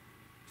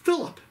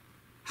 Philip,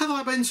 have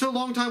I been so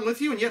long time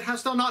with you, and yet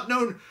hast thou not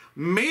known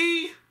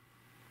me?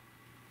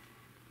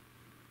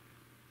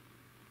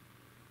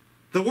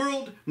 The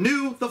world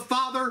knew the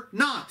Father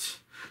not.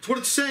 That's what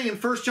it's saying in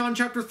 1 John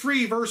chapter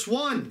 3, verse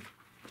 1.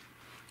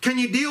 Can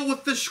you deal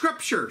with the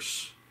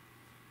Scriptures?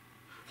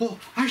 Well,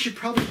 I should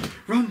probably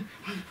run.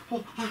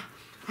 Well,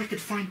 I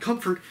could find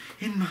comfort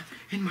in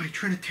my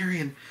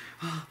Trinitarian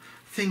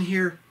thing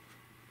here.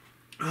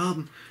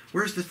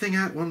 Where's the thing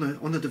at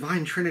on the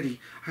Divine Trinity?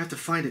 I have to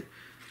find it.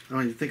 I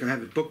don't even think I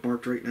have it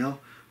bookmarked right now.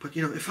 But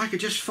if I could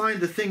just find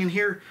the thing in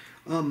here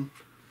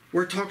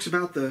where it talks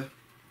about the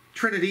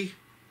Trinity.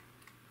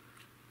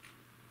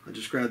 I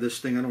just grabbed this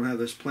thing. I don't have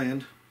this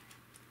planned.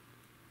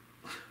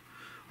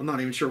 I'm not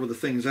even sure where the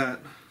thing's at.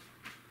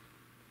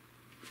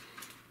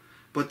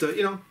 But,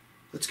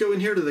 let's go in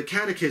here to the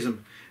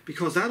Catechism,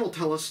 because that'll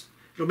tell us,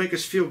 it'll make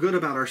us feel good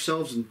about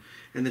ourselves.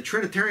 And the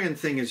Trinitarian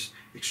thing is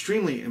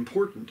extremely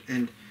important.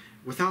 And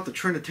without the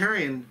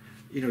Trinitarian,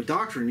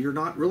 doctrine, you're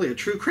not really a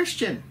true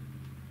Christian.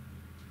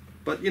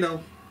 But,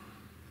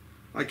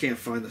 I can't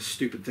find the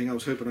stupid thing. I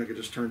was hoping I could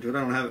just turn to it.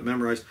 I don't have it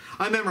memorized.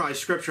 I memorize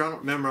Scripture. I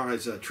don't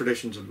memorize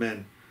traditions of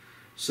men.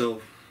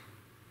 So,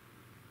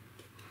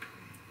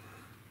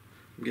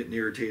 I'm getting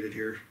irritated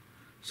here.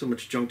 So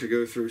much junk to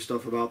go through,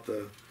 stuff about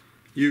the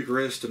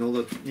Eucharist and all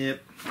the,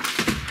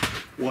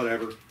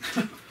 whatever.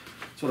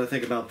 That's what I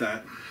think about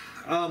that.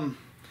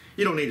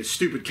 You don't need a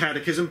stupid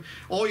catechism.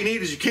 All you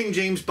need is your King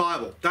James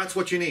Bible. That's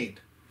what you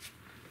need.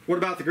 What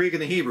about the Greek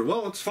and the Hebrew?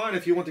 Well, it's fine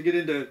if you want to get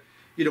into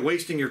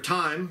wasting your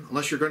time,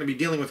 unless you're going to be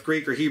dealing with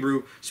Greek or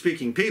Hebrew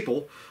speaking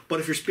people.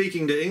 But if you're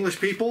speaking to English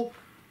people,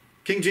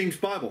 King James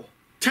Bible.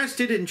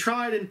 Tested and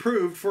tried and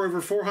proved for over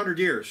 400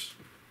 years.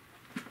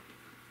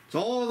 It's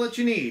all that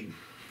you need.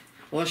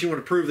 Unless you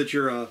want to prove that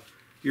you're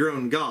your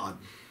own God.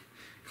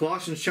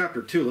 Colossians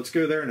chapter 2. Let's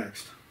go there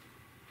next.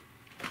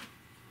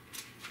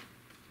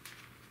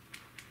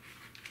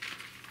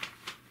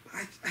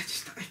 I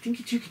think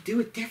that you could do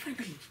it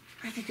differently.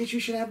 I think that you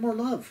should have more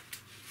love.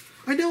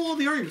 I know all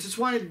the arguments. That's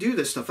why I do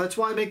this stuff. That's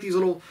why I make these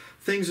little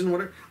things and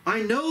whatever.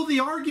 I know the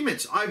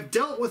arguments. I've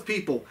dealt with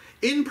people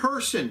in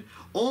person,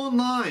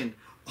 online,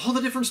 all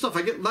the different stuff.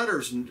 I get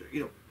letters and,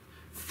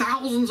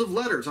 thousands of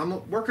letters.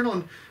 I'm working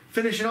on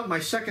finishing up my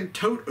second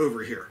tote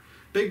over here.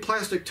 Big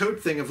plastic tote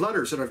thing of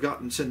letters that I've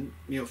gotten sent,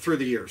 through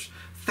the years.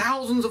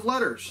 Thousands of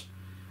letters.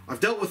 I've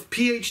dealt with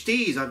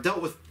PhDs. I've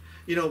dealt with,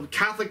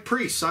 Catholic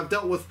priests. I've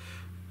dealt with,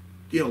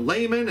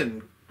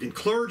 laymen and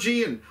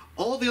clergy and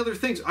all the other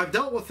things. I've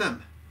dealt with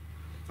them.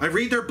 I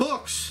read their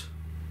books.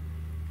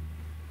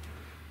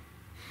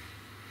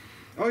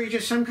 Oh, you're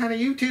just some kind of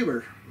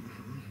YouTuber.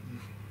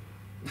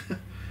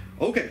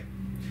 Okay.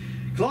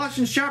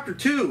 Colossians chapter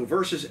 2,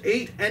 verses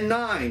 8 and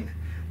 9.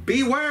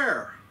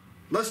 Beware,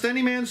 lest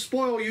any man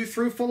spoil you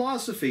through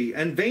philosophy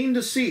and vain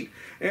deceit,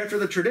 after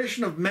the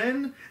tradition of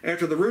men,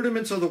 after the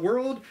rudiments of the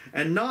world,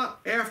 and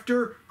not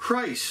after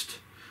Christ.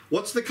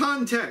 What's the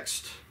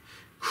context?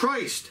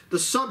 Christ, the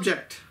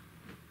subject.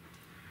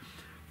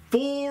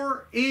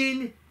 For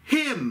in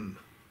him,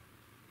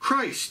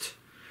 Christ,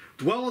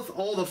 dwelleth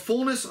all the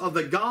fullness of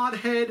the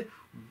Godhead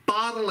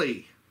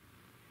bodily.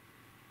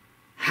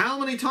 How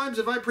many times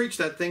have I preached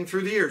that thing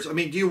through the years? I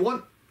mean, do you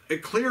want a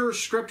clearer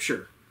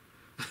scripture?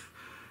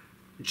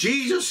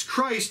 Jesus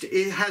Christ,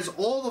 it has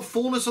all the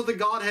fullness of the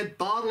Godhead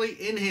bodily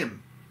in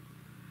him.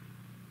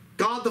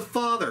 God the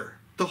Father,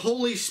 the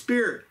Holy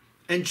Spirit,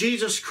 and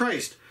Jesus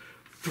Christ.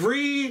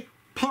 3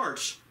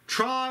 parts,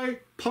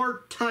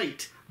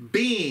 tripartite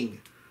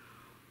being.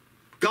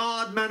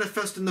 God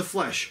manifest in the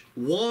flesh.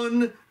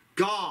 One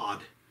God.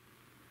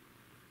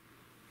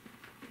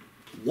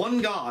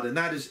 One God, and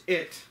that is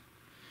it.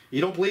 You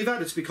don't believe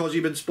that? It's because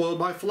you've been spoiled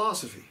by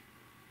philosophy.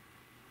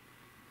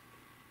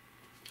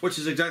 Which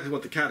is exactly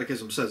what the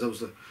Catechism says. That was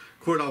the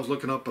quote I was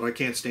looking up, but I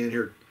can't stand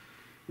here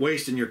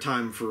wasting your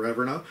time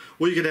forever now.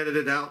 Well, you can edit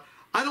it out.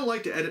 I don't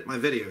like to edit my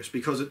videos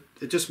because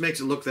it just makes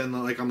it look then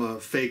like I'm a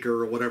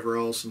faker or whatever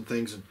else and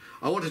things. And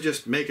I want to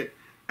just make it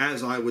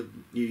as I would.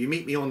 You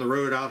meet me on the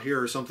road out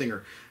here or something,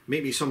 or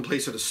meet me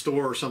someplace at a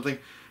store or something.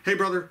 Hey,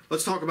 brother,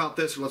 let's talk about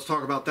this or let's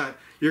talk about that.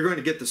 You're going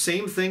to get the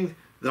same thing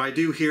that I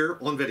do here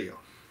on video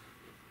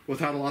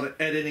without a lot of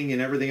editing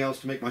and everything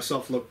else to make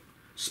myself look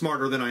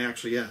smarter than I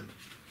actually am.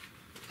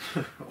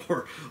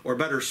 or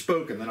better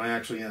spoken than I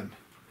actually am.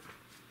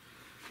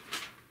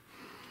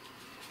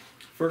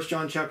 1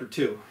 John chapter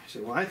 2. You say,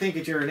 well, I think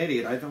that you're an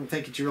idiot. I don't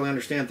think that you really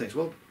understand things.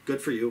 Well,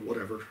 good for you,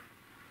 whatever.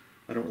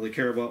 I don't really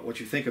care about what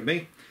you think of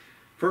me.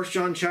 1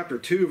 John chapter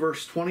 2,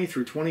 verse 20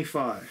 through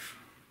 25.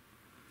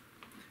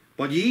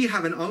 But ye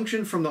have an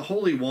unction from the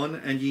Holy One,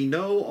 and ye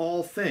know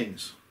all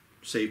things.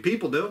 Saved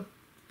people do.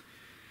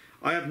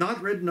 I have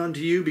not written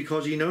unto you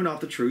because ye know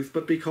not the truth,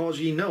 but because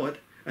ye know it,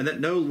 and that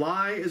no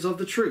lie is of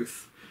the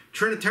truth.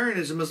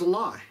 Trinitarianism is a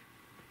lie.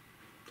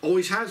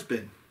 Always has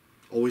been.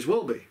 Always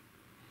will be.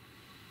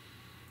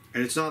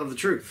 And it's not of the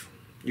truth.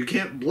 You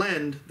can't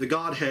blend the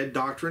Godhead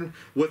doctrine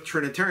with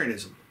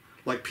Trinitarianism,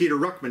 like Peter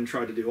Ruckman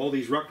tried to do. All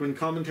these Ruckman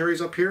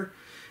commentaries up here,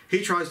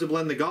 he tries to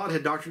blend the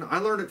Godhead doctrine. I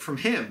learned it from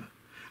him,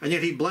 and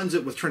yet he blends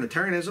it with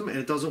Trinitarianism, and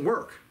it doesn't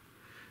work.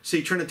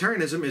 See,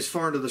 Trinitarianism is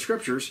foreign to the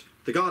Scriptures.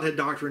 The Godhead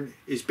doctrine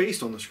is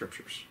based on the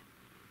Scriptures.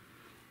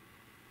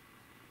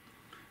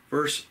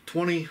 Verse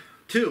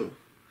 22.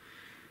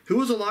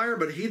 Who is a liar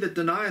but he that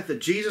denieth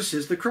that Jesus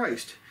is the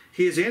Christ?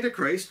 He is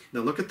Antichrist,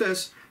 now look at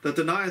this, that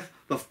denieth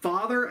the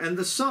Father and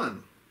the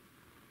Son.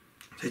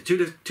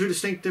 Two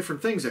distinct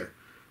different things there.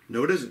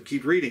 No, it isn't.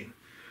 Keep reading.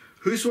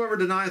 Whosoever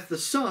denieth the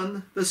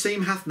Son, the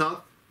same hath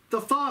not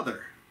the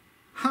Father.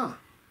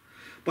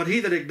 But he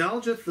that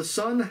acknowledgeth the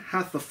Son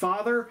hath the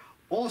Father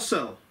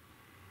also.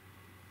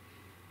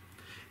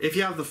 If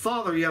you have the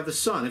Father, you have the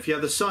Son. If you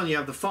have the Son, you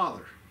have the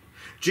Father.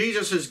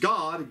 Jesus is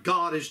God.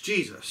 God is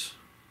Jesus.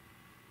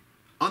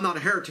 I'm not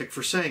a heretic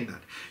for saying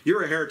that.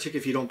 You're a heretic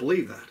if you don't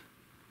believe that.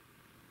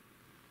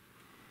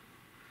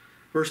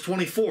 Verse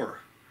 24.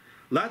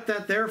 Let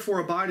that therefore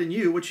abide in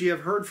you which ye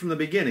have heard from the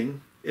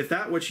beginning. If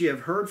that which ye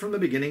have heard from the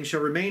beginning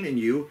shall remain in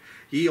you,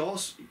 ye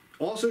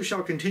also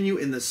shall continue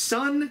in the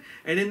Son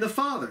and in the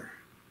Father.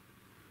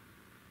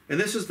 And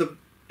this is the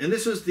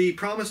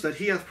promise that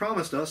he hath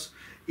promised us,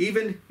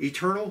 even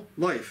eternal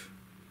life.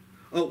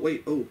 Oh,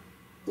 wait, oh,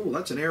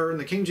 that's an error in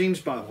the King James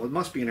Bible. It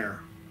must be an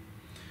error.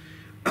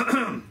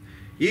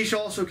 Ye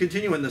shall also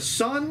continue in the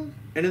Son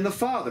and in the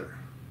Father.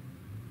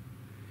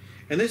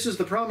 And this is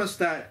the promise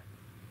that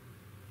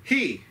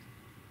he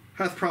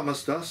hath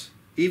promised us,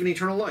 even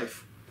eternal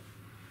life.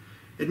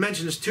 It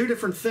mentions 2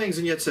 different things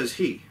and yet says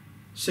he,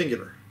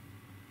 singular.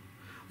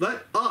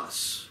 Let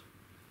us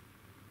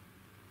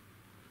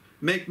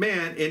make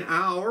man in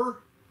our,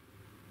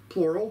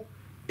 plural,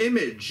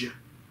 image,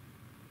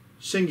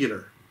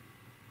 singular.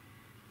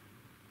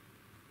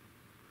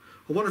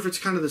 I wonder if it's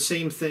kind of the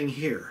same thing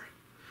here.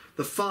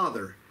 The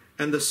Father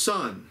and the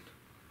Son,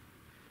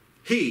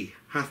 he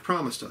hath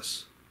promised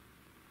us.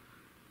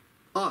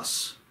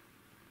 Us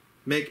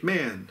make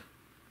man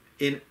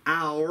in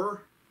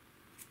our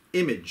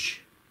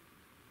image.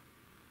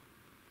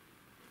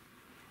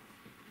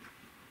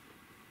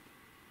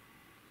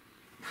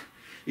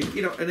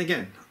 You know, and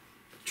again,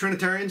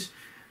 Trinitarians,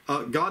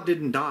 God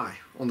didn't die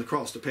on the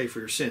cross to pay for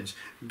your sins.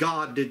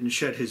 God didn't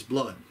shed his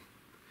blood.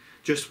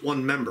 Just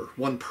one member,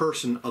 one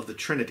person of the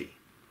Trinity.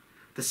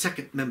 The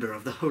second member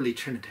of the Holy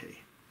Trinity.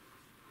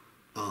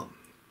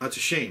 That's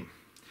a shame.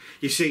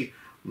 You see,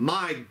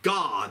 my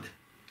God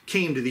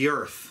came to the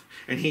earth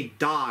and he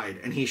died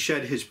and he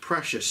shed his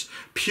precious,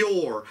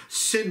 pure,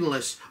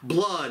 sinless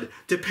blood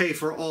to pay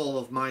for all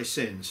of my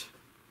sins.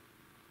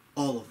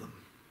 All of them.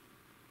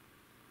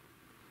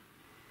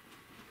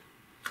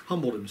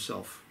 Humbled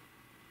himself.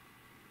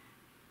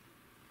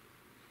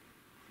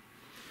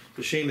 It's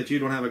a shame that you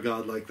don't have a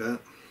God like that.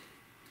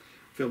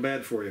 I feel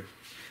bad for you.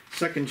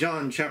 2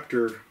 John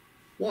chapter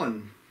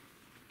 1,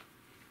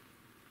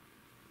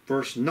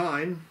 verse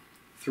 9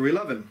 through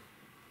 11.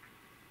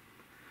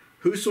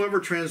 Whosoever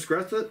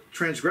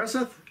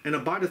transgresseth and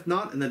abideth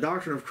not in the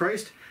doctrine of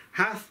Christ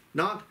hath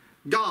not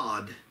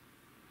God.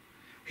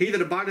 He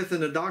that abideth in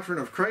the doctrine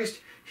of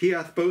Christ, he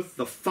hath both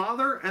the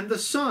Father and the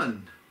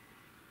Son.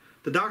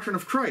 The doctrine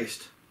of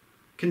Christ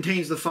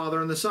contains the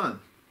Father and the Son.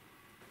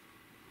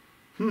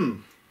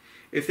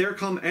 if there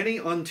come any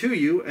unto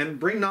you, and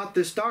bring not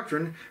this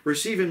doctrine,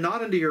 receive him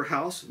not into your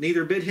house,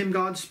 neither bid him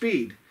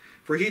Godspeed.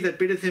 For he that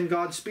biddeth him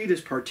Godspeed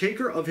is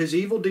partaker of his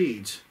evil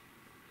deeds.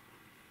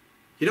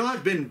 You know,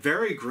 I've been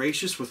very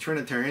gracious with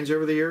Trinitarians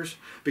over the years,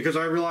 because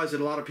I realize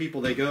that a lot of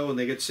people, they go and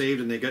they get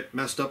saved and they get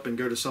messed up and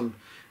go to some,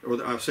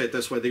 or I'll say it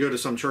this way, they go to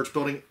some church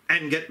building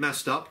and get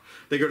messed up.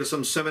 They go to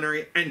some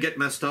seminary and get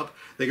messed up.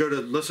 They go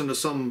to listen to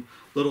some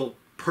little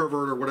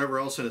pervert or whatever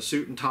else in a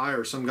suit and tie,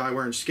 or some guy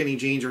wearing skinny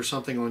jeans or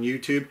something on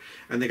YouTube,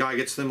 and the guy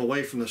gets them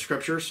away from the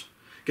scriptures,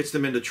 gets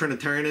them into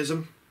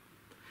Trinitarianism,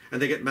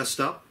 and they get messed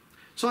up.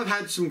 So I've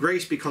had some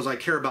grace because I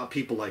care about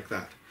people like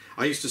that.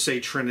 I used to say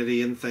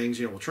Trinity and things,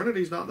 you know, well,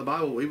 Trinity's not in the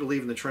Bible, we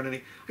believe in the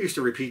Trinity. I used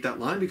to repeat that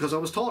line because I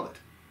was taught it.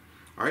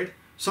 All right?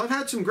 So I've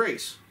had some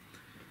grace.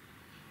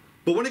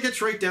 But when it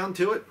gets right down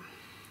to it,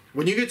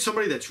 when you get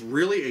somebody that's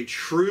really a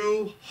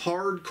true,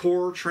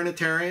 hardcore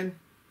Trinitarian,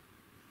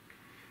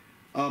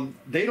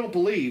 they don't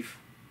believe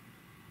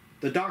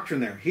the doctrine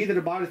there. He that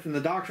abideth in the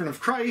doctrine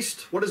of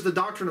Christ. What is the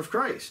doctrine of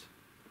Christ?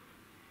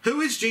 Who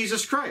is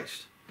Jesus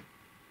Christ?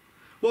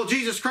 Well,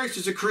 Jesus Christ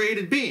is a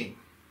created being,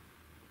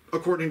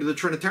 according to the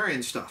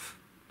Trinitarian stuff.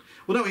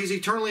 Well, no, he's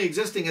eternally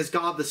existing as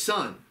God the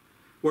Son.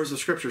 Where does the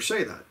scripture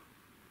say that?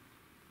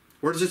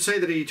 Where does it say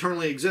that he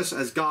eternally exists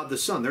as God the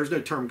Son? There's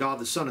no term God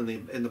the Son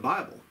in the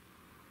Bible.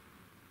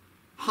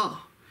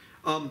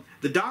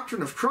 The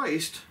doctrine of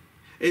Christ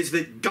is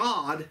that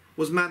God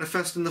was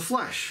manifest in the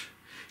flesh.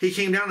 He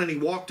came down and he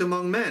walked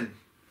among men,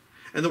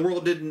 and the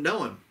world didn't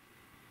know him.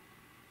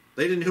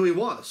 They didn't know who he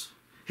was.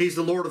 He's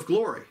the Lord of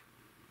glory.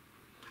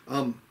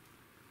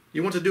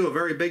 You want to do a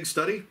very big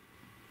study?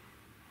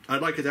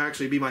 I'd like it to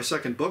actually be my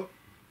second book.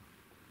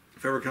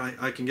 If ever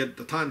I can get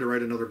the time to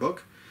write another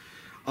book.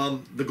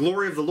 The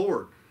glory of the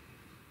Lord.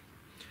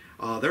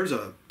 There's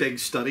a big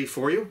study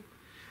for you.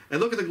 And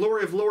look at the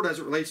glory of the Lord as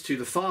it relates to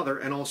the Father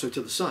and also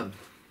to the Son.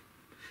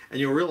 And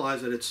you'll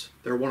realize that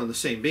they're one and the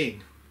same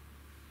being.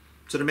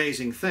 It's an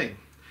amazing thing.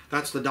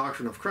 That's the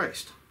doctrine of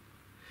Christ.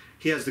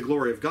 He has the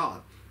glory of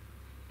God.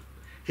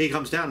 He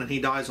comes down and he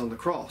dies on the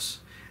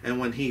cross. And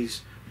when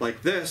he's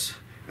like this,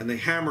 and they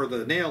hammer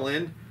the nail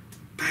in,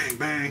 bang,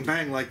 bang,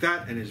 bang, like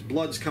that, and his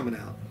blood's coming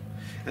out.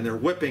 And they're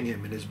whipping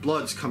him, and his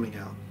blood's coming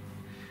out.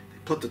 They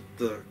put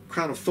the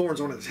crown of thorns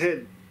on his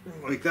head,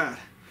 like that,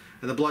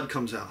 and the blood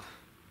comes out.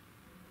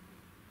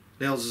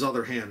 Nails his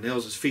other hand,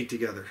 nails his feet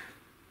together,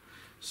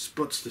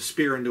 puts the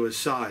spear into his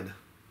side.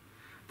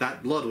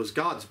 That blood was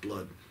God's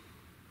blood.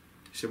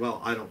 You say,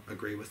 well, I don't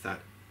agree with that.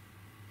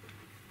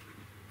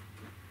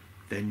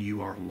 Then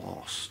you are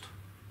lost.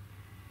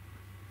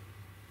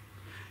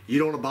 You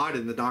don't abide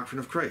in the doctrine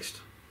of Christ.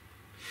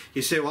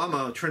 You say, well, I'm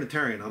a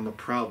Trinitarian. I'm a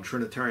proud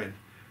Trinitarian.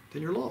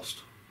 Then you're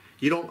lost.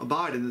 You don't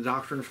abide in the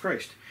doctrine of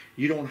Christ.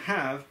 You don't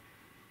have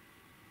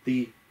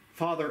the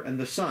Father and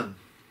the Son.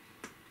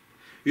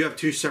 You have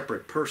two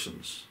separate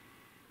persons.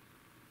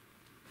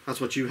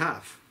 That's what you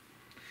have.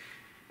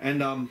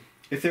 And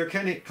if there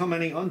can come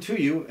any unto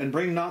you, and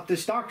bring not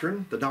this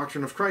doctrine, the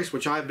doctrine of Christ,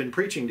 which I have been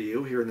preaching to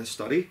you here in this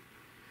study,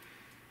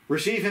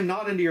 receive him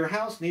not into your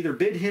house, neither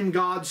bid him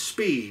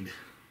Godspeed.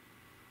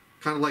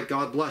 Kind of like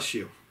God bless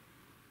you.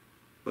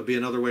 But be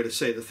another way to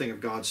say the thing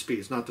of Godspeed.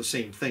 It's not the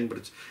same thing,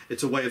 but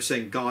it's a way of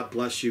saying God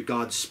bless you,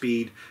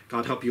 Godspeed,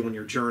 God help you on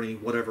your journey,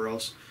 whatever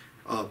else.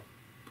 I'm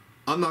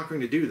not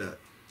going to do that.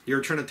 You're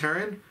a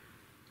Trinitarian?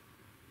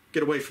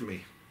 Get away from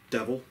me,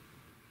 devil.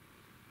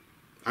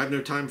 I have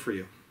no time for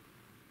you.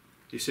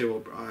 You say,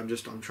 well,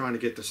 I'm trying to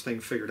get this thing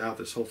figured out,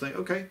 this whole thing.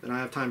 Okay, then I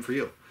have time for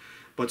you.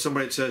 But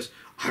somebody that says,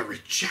 I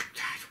reject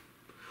that.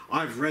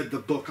 I've read the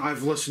book,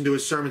 I've listened to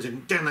his sermons,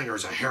 and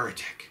Denlinger's a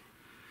heretic.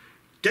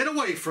 Get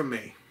away from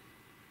me,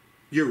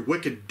 you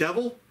wicked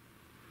devil.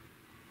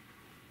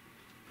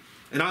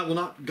 And I will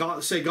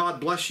not say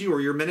God bless you or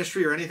your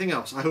ministry or anything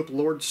else. I hope the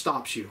Lord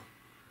stops you.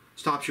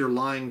 Stops your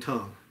lying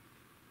tongue.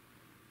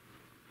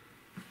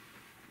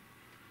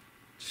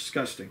 It's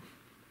disgusting.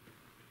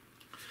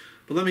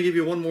 But let me give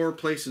you one more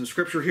place in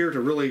Scripture here to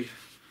really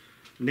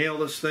nail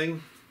this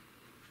thing.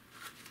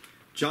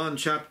 John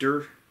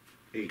chapter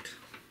 8.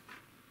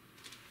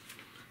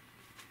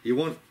 You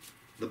want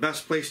the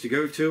best place to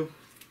go to?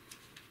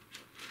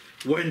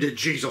 When did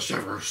Jesus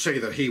ever say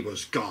that he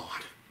was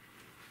God?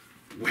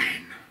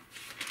 When?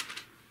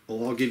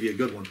 Well, I'll give you a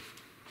good one.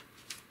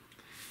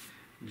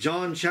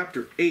 John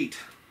chapter 8,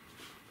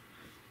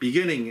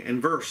 beginning in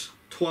verse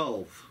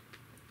 12.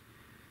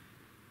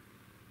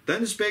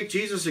 Then spake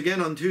Jesus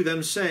again unto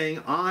them,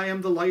 saying, I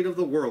am the light of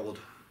the world.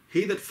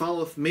 He that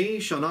followeth me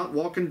shall not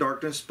walk in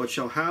darkness, but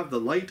shall have the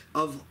light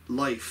of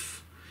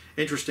life.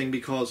 Interesting,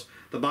 because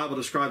the Bible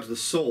describes the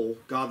soul,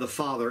 God the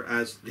Father,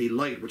 as the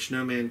light which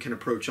no man can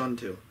approach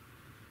unto,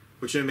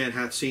 which no man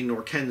hath seen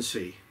nor can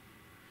see.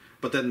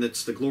 But then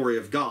it's the glory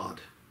of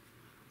God.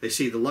 They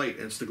see the light,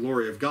 and it's the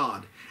glory of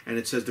God. And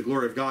it says the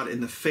glory of God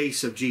in the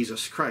face of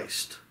Jesus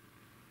Christ.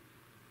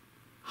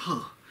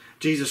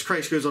 Jesus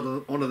Christ goes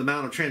onto the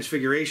Mount of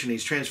Transfiguration.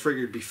 He's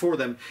transfigured before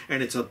them,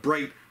 and it's a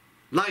bright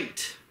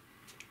light.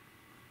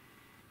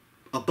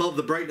 above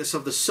the brightness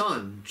of the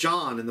sun.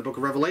 John in the book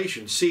of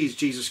Revelation sees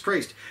Jesus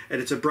Christ,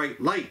 and it's a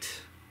bright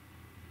light.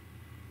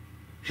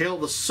 Hail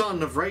the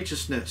Son of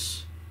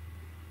Righteousness.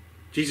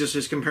 Jesus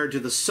is compared to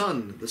the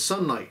sun, the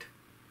sunlight.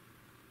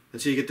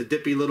 And so you get the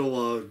dippy little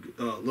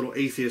little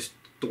atheist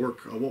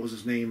dork. What was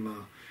his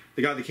name?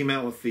 The guy that came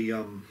out with the...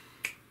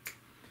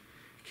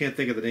 can't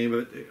think of the name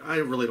of it. I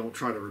really don't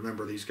try to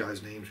remember these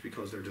guys' names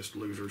because they're just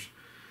losers.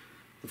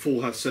 The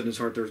fool hath said in his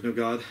heart there is no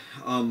God.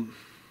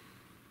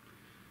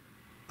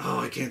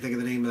 I can't think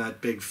of the name of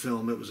that big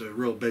film. It was a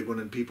real big one,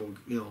 and people,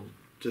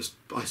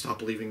 I stopped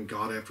believing in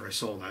God after I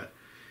saw that.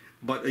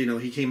 But,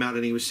 he came out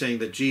and he was saying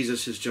that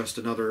Jesus is just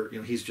another,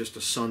 he's just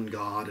a sun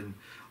god and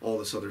all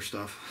this other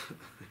stuff.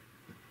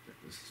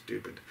 It's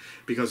stupid.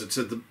 Because it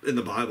said in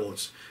the Bible,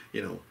 it's,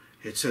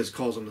 it says,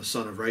 calls him the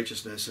Son of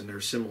Righteousness, and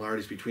there's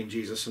similarities between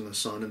Jesus and the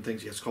Son and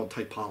things. It's called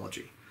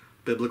typology,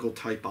 biblical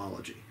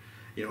typology.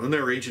 And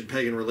there were ancient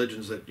pagan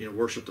religions that,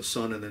 worship the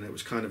sun, and then it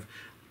was kind of,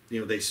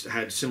 they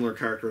had similar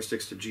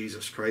characteristics to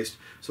Jesus Christ,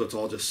 so it's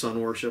all just sun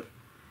worship.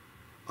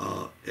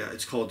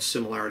 It's called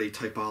similarity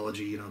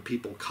typology,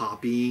 people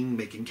copying,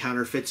 making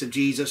counterfeits of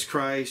Jesus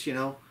Christ,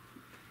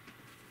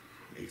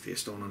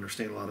 Atheists don't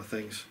understand a lot of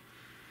things.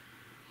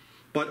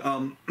 But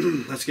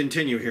let's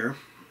continue here.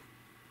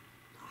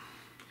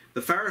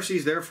 The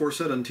Pharisees therefore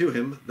said unto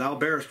him, Thou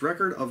bearest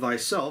record of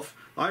thyself,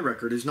 thy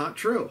record is not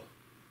true.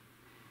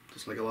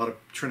 Just like a lot of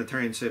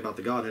Trinitarians say about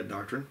the Godhead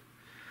doctrine.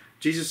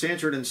 Jesus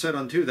answered and said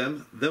unto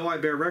them, Though I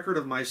bear record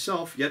of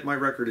myself, yet my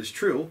record is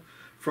true,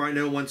 for I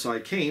know whence I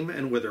came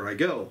and whither I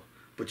go.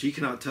 But ye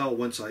cannot tell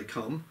whence I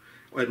come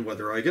and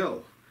whither I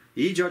go.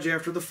 Ye judge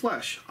after the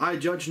flesh, I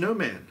judge no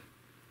man.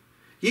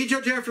 Ye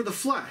judge after the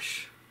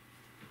flesh.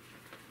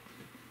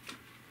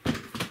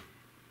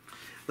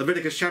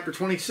 Leviticus chapter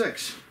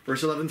 26,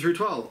 verse 11 through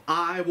 12.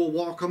 I will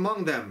walk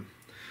among them.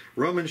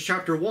 Romans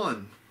chapter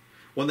 1.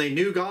 When they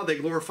knew God, they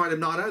glorified him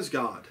not as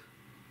God.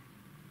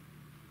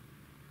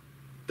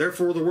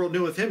 Therefore the world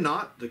kneweth him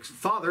not, the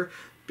Father,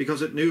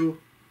 because it knew,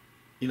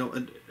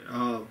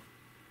 knew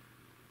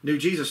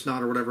Jesus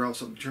not, or whatever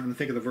else. I'm trying to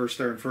think of the verse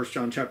there in 1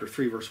 John chapter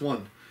 3, verse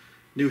 1.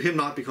 Knew him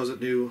not because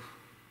it knew...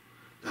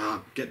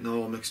 getting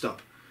all mixed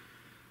up.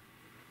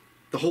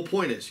 The whole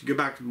point is, you go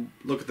back and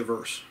look at the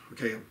verse.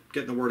 Okay, I'm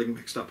getting the wording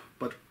mixed up.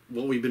 But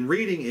what we've been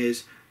reading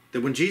is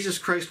that when Jesus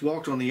Christ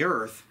walked on the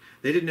earth,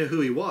 they didn't know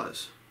who he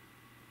was.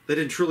 They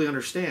didn't truly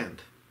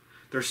understand.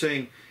 They're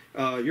saying,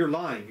 you're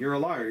lying, you're a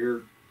liar,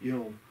 you're,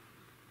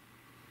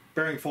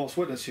 bearing false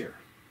witness here.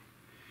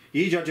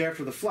 Ye judge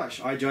after the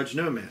flesh, I judge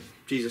no man.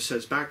 Jesus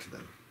says back to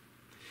them.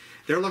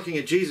 They're looking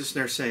at Jesus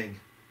and they're saying,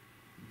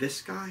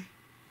 this guy?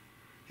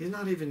 He's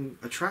not even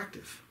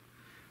attractive.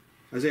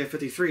 Isaiah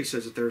 53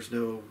 says that there's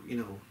no,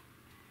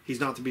 he's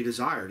not to be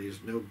desired. He has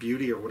no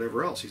beauty or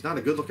whatever else. He's not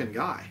a good-looking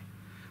guy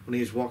when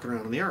he's walking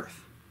around on the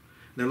earth.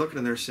 And they're looking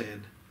and they're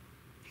saying,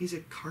 he's a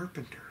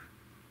carpenter.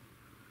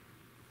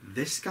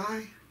 This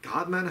guy?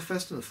 God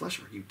manifest in the flesh?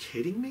 Are you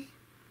kidding me?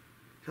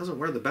 He doesn't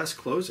wear the best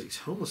clothes. He's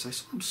homeless. I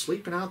saw him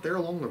sleeping out there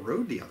along the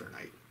road the other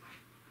night.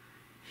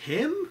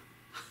 Him?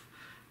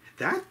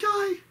 That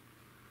guy?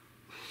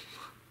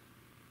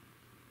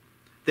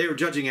 They were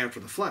judging after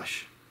the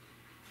flesh.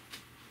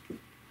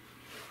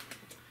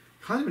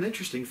 Kind of an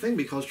interesting thing,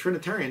 because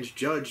Trinitarians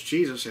judge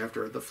Jesus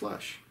after the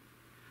flesh.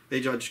 They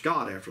judge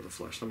God after the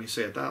flesh. Let me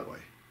say it that way.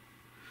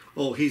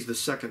 Oh, he's the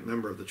second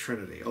member of the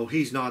Trinity. Oh,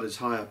 he's not as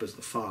high up as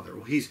the Father.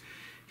 Well, he's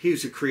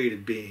a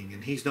created being,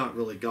 and he's not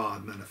really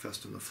God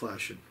manifest in the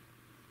flesh.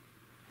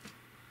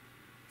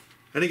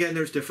 And again,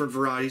 there's different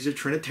varieties of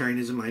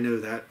Trinitarianism. I know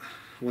that.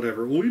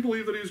 Whatever. Well, we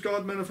believe that he's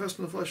God manifest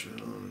in the flesh.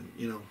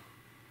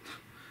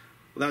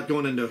 Without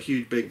going into a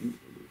huge, big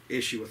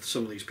issue with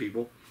some of these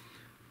people.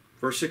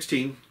 Verse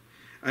 16.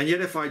 And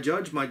yet if I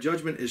judge, my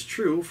judgment is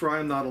true, for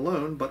I am not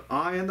alone, but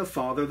I and the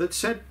Father that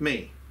sent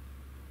me.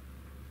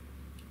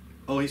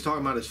 Oh, he's talking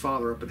about his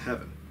Father up in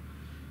heaven.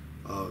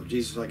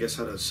 Jesus, I guess,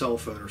 had a cell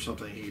phone or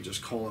something. He could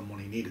just call him when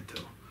he needed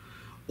to.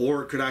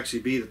 Or it could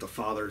actually be that the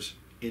Father's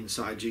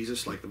inside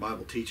Jesus, like the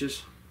Bible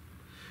teaches.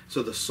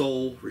 So the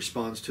soul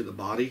responds to the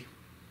body.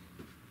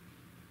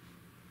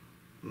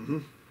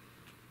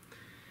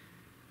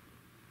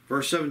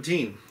 Verse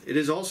 17. It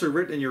is also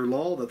written in your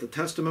law that the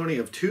testimony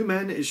of two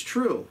men is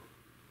true.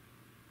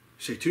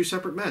 You say two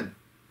separate men.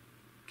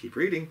 Keep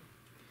reading.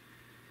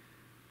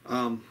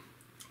 I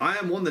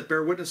am one that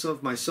bear witness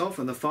of myself,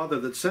 and the Father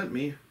that sent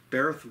me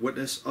beareth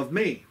witness of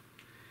me.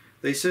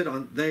 Then said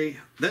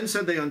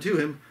they unto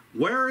him,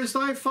 Where is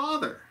thy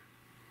Father?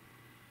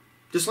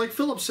 Just like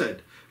Philip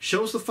said,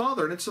 Show us the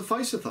Father, and it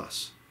sufficeth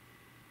us.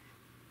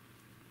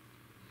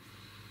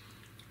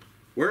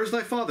 Where is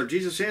thy Father?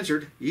 Jesus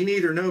answered, Ye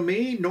neither know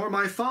me nor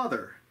my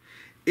Father.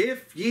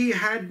 If ye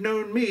had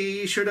known me,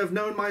 ye should have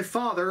known my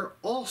Father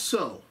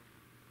also.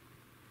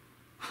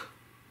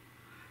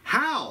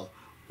 How?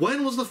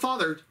 When was the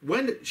Father?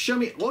 Show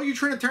me, all you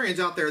Trinitarians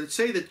out there that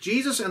say that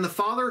Jesus and the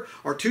Father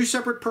are two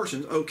separate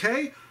persons,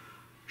 okay?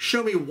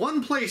 Show me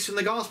one place in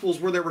the Gospels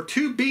where there were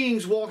two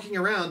beings walking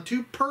around,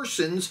 two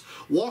persons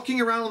walking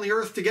around on the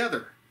earth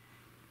together.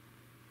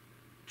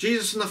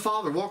 Jesus and the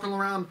Father walking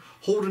around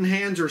holding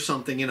hands or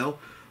something, you know.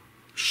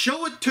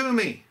 Show it to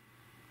me.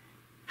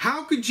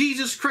 How could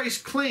Jesus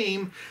Christ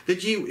claim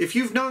that if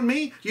you've known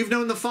me, you've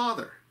known the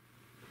Father?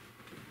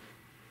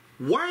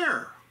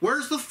 Where?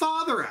 Where's the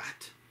Father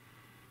at?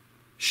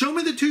 Show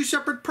me the two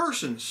separate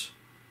persons.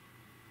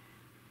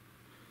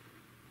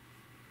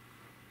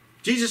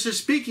 Jesus is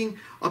speaking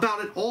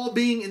about it all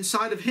being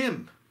inside of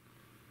him.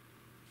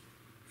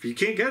 If you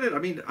can't get it, I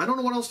mean, I don't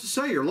know what else to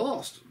say. You're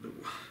lost.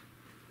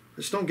 I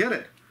just don't get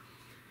it.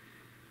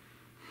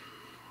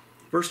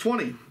 Verse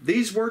 20,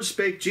 these words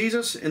spake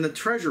Jesus in the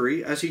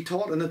treasury as he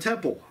taught in the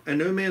temple, and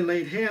no man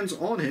laid hands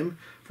on him,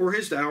 for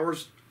his hour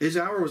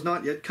was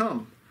not yet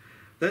come.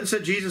 Then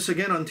said Jesus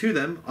again unto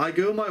them, I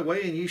go my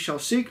way, and ye shall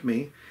seek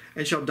me,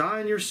 and shall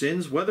die in your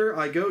sins. Whither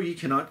I go, ye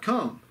cannot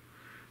come.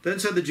 Then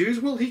said the Jews,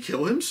 will he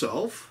kill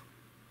himself?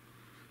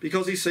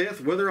 Because he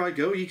saith, whither I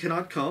go, ye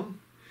cannot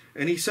come.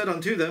 And he said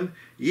unto them,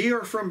 ye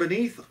are from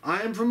beneath,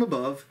 I am from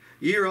above.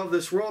 Ye are of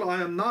this world,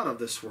 I am not of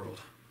this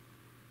world.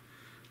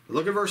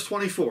 Look at verse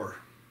 24.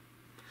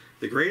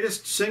 The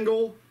greatest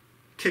single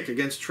kick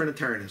against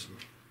Trinitarianism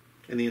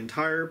in the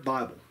entire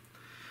Bible.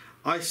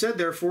 I said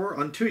therefore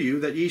unto you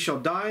that ye shall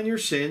die in your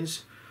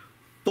sins,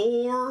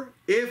 for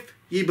if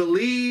ye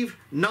believe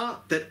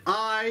not that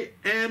I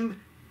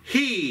am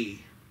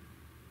he.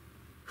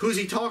 Who's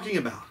he talking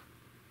about?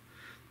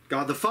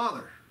 God the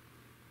Father.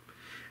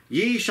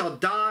 Ye shall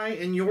die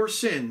in your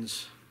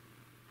sins.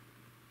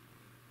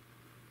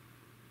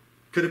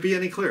 Could it be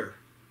any clearer?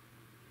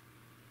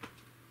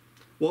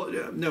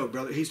 Well, no,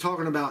 brother. He's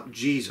talking about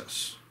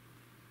Jesus.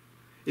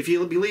 If ye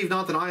believe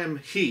not that I am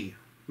he,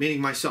 meaning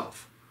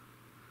myself.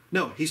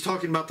 No, he's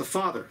talking about the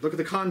Father. Look at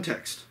the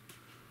context.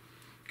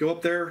 Go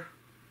up there,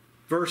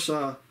 verse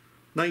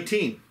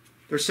 19.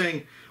 They're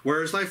saying,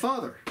 where is thy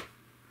Father?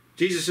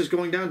 Jesus is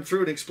going down through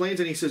and explains,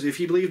 and he says, if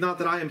ye believe not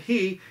that I am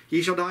he,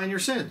 ye shall die in your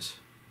sins.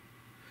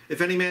 If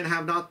any man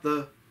have not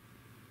the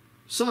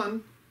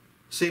Son,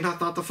 same hath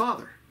not the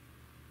Father.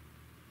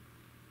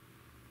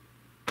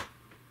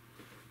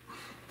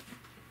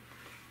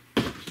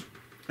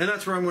 And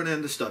that's where I'm going to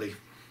end the study.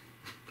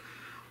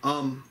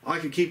 I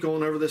could keep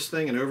going over this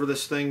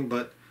thing,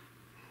 but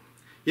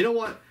you know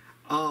what?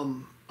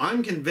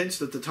 I'm convinced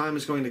that the time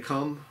is going to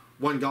come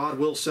when God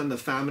will send the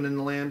famine in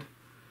the land.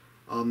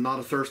 Not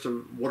a thirst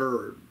of water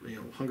or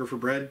hunger for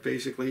bread,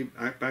 basically,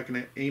 back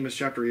in Amos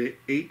chapter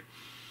 8.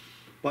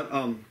 But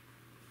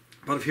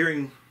of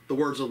hearing the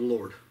words of the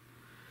Lord.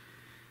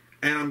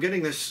 And I'm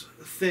getting this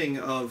thing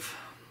of,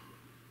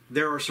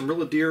 there are some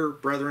really dear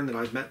brethren that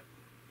I've met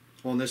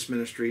on this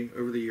ministry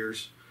over the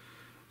years.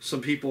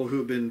 Some people who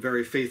have been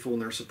very faithful in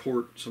their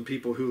support. Some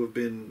people who have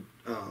been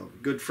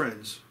good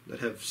friends that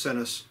have sent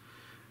us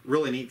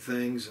really neat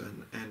things.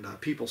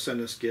 And people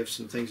send us gifts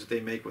and things that they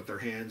make with their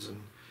hands.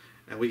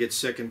 And we get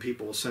sick and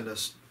people will send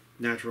us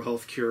natural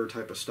health cure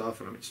type of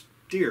stuff. And I mean, it's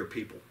dear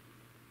people.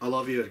 I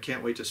love you. I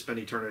can't wait to spend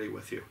eternity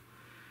with you.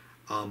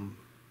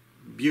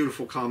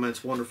 Beautiful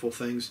comments, wonderful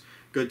things,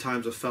 good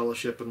times of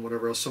fellowship and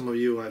whatever else. Some of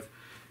you I've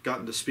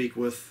gotten to speak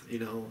with,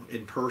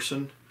 in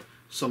person.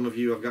 Some of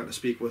you I've gotten to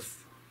speak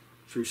with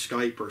through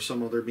Skype or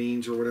some other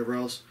means or whatever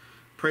else.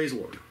 Praise the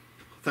Lord.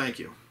 Thank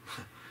you.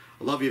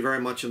 I love you very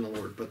much in the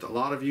Lord. But a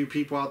lot of you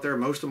people out there,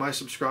 most of my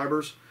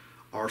subscribers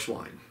are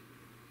swine.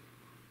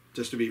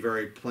 Just to be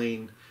very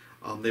plain,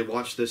 they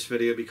watch this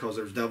video because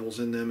there's devils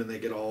in them and they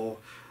get all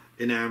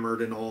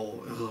enamored and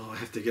all, I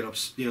have to get up,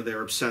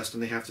 they're obsessed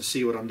and they have to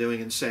see what I'm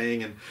doing and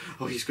saying, and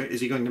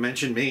is he going to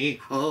mention me?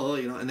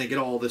 And they get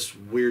all this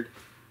weird.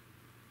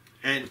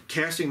 And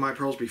casting my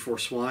pearls before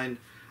swine,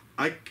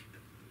 I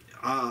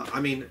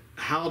mean,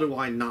 how do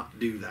I not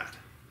do that?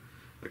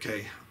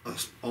 Okay,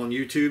 on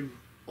YouTube,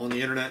 on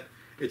the internet,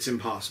 it's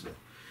impossible.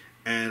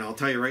 And I'll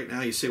tell you right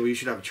now, you say, well, you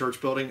should have a church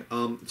building.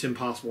 It's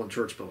impossible in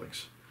church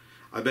buildings.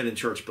 I've been in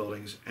church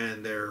buildings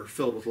and they're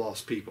filled with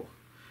lost people.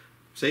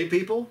 Saved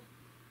people,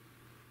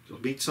 you'll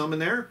meet some in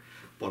there,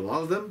 but a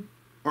lot of them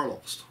are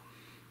lost.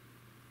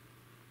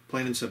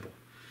 Plain and simple.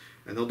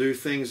 And they'll do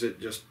things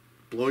that just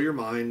blow your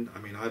mind. I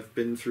mean, I've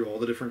been through all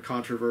the different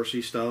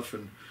controversy stuff,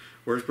 and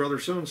where's brother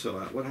so-and-so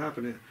at? What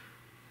happened?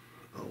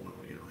 Oh, well,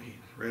 he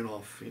ran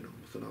off,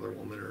 with another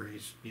woman, or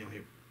he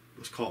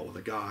was caught with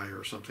a guy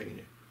or something.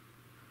 And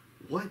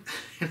what?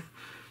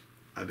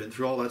 I've been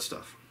through all that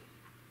stuff.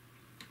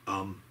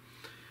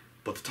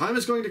 But the time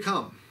is going to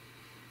come,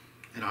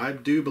 and I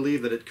do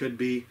believe that it could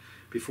be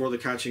before the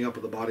catching up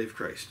of the body of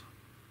Christ.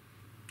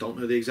 Don't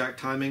know the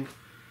exact timing,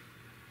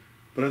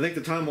 but I think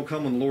the time will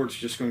come when the Lord's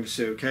just going to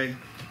say, okay,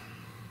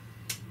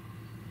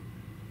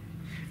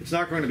 it's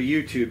not going to be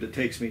YouTube that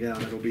takes me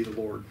down, it'll be the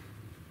Lord.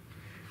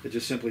 It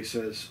just simply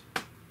says,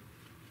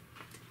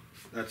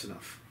 that's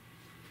enough.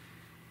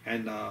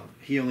 And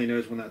He only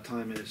knows when that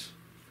time is.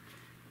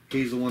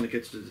 He's the one that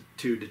gets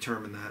to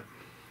determine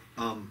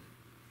that.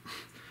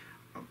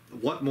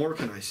 What more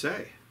can I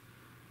say?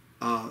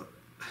 I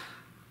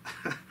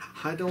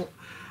don't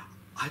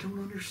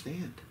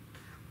understand.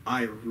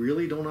 I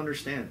really don't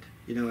understand.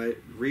 I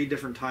read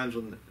different times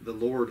when the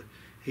Lord,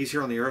 He's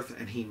here on the earth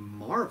and He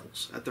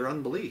marvels at their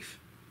unbelief.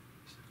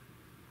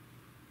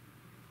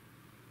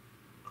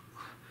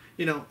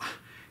 You know,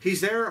 he's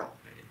there.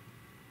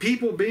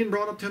 People being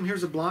brought up to him.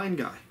 Here's a blind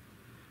guy.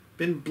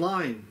 Been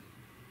blind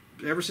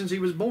ever since he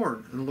was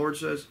born. And the Lord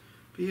says,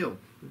 be healed.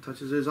 And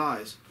touches his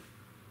eyes.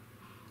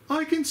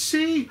 I can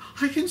see.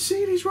 I can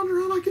see. And he's running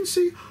around. I can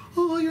see.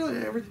 Oh, you know,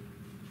 everything.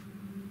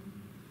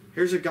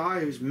 Here's a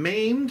guy who's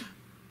maimed.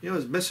 You know,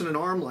 is missing an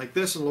arm like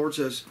this. And the Lord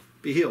says,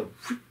 be healed.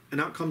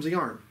 And out comes the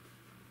arm.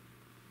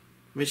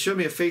 I mean, show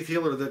me a faith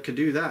healer that could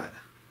do that.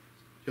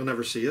 You'll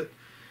never see it.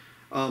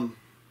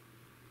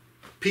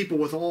 People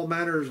with all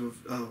manners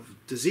of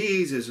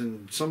diseases,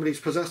 and somebody's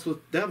possessed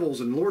with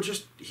devils, and the Lord's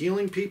just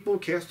healing people,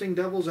 casting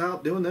devils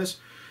out, doing this,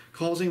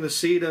 causing the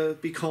sea to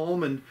be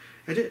calm, and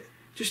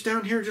just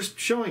down here just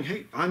showing,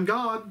 hey, I'm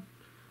God.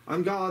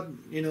 I'm God.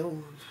 You know,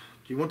 do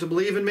you want to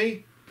believe in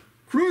me?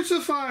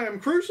 Crucify him,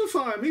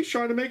 crucify him. He's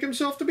trying to make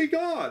himself to be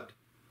God.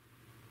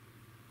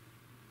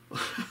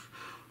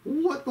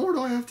 What more do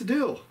I have to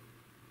do?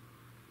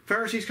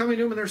 Pharisees coming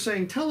to him and they're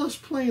saying, tell us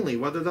plainly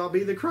whether thou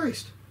be the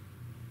Christ.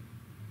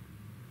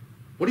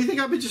 What do you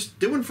think I've been just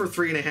doing for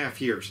 3.5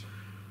 years?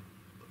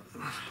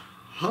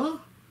 Huh?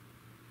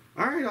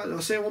 All right, I'll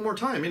say it one more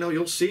time. You know,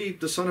 you'll see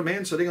the Son of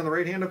Man sitting on the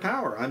right hand of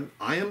power.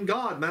 I am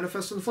God,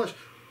 manifest in the flesh.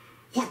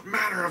 What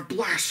manner of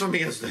blasphemy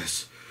is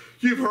this?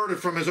 You've heard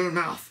it from his own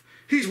mouth.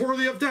 He's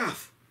worthy of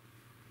death.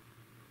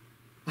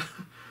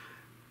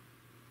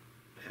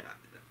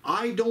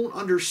 I don't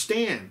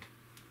understand.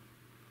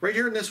 Right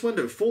here in this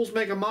window, fools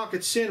make a mock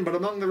at sin, but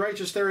among the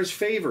righteous there is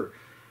favor.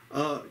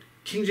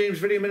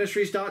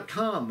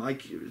 KingJamesVideoMinistries.com.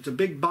 It's a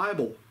big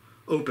Bible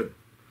open.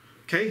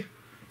 Okay?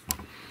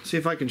 See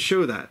if I can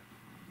show that.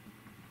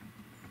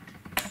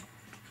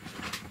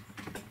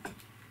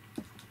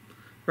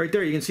 Right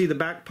there, you can see the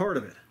back part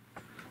of it.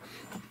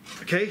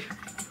 Okay?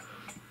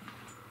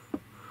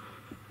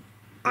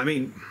 I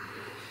mean,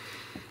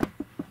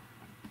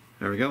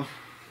 there we go.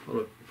 A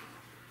little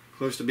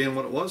close to being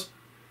what it was.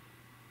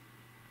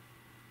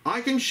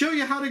 I can show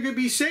you how to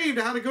be saved,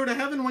 how to go to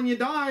heaven when you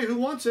die. Who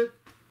wants it?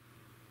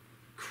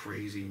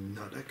 Crazy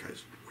nut. That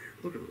guy's weird.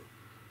 Look at him.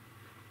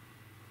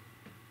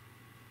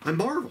 I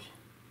marvel.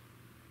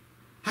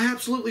 I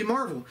absolutely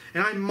marvel.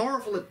 And I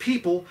marvel at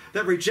people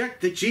that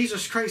reject that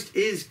Jesus Christ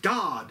is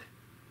God.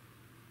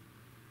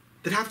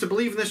 That have to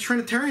believe in this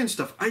Trinitarian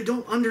stuff. I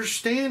don't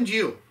understand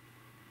you.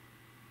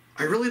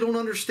 I really don't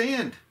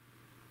understand.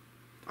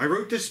 I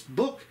wrote this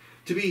book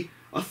to be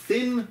a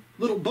thin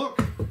little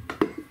book.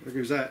 There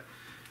goes that.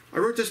 I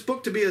wrote this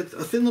book to be a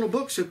thin little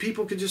book so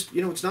people could just,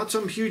 you know, it's not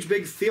some huge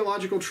big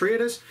theological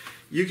treatise.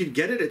 You can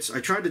get it. I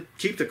tried to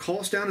keep the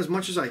cost down as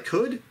much as I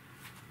could.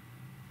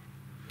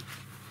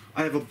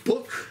 I have a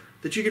book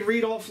that you can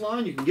read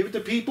offline. You can give it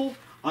to people.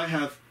 I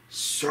have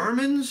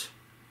sermons,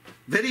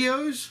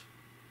 videos.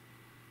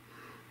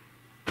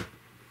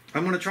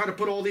 I'm going to try to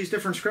put all these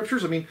different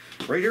scriptures. I mean,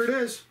 right here it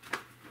is.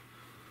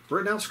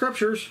 Written out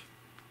scriptures.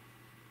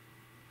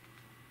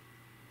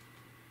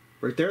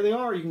 Right there they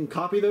are. You can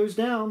copy those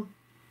down.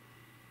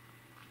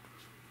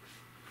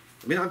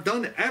 I mean, I've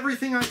done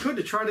everything I could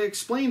to try to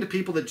explain to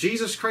people that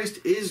Jesus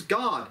Christ is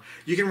God.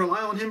 You can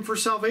rely on him for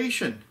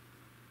salvation.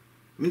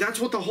 I mean,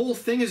 that's what the whole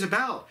thing is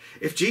about.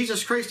 If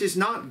Jesus Christ is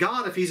not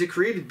God, if he's a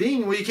created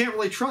being, well, you can't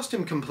really trust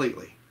him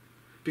completely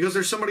because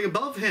there's somebody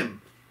above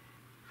him.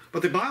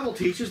 But the Bible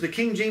teaches, the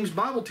King James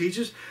Bible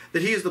teaches,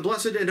 that he is the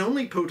blessed and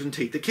only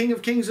potentate, the King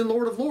of kings and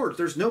Lord of lords.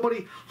 There's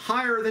nobody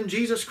higher than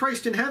Jesus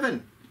Christ in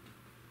heaven.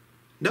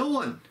 No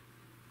one.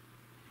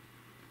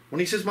 When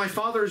he says, my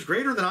Father is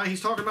greater than I,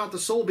 he's talking about the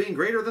soul being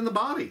greater than the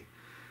body.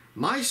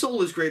 My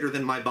soul is greater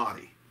than my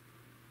body.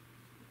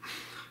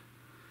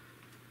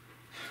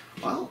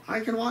 Well,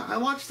 I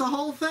watched the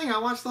whole thing. I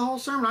watched the whole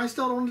sermon. I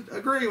still don't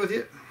agree with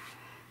you.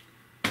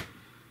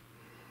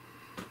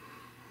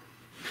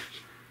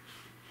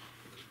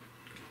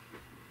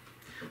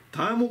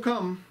 Time will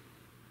come,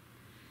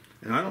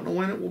 and I don't know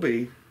when it will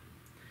be,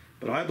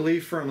 but I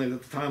believe firmly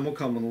that the time will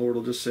come when the Lord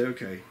will just say,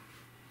 okay,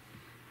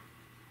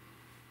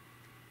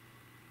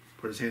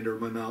 put his hand over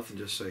my mouth and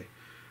just say,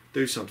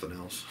 do something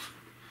else.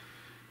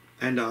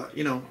 And,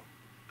 you know,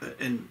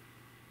 and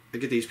I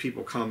get these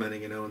people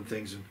commenting, you know, and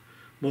things, and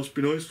must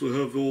be nice to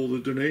have all the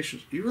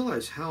donations. You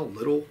realize how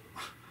little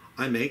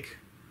I make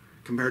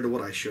compared to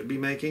what I should be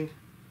making?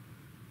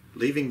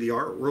 Leaving the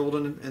art world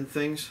and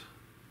things.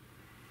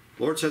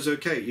 Lord says,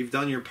 okay, you've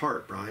done your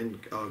part, Brian.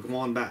 Go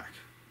on back.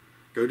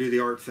 Go do the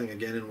art thing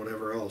again and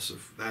whatever else,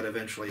 if that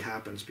eventually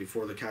happens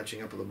before the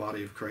catching up of the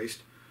body of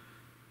Christ.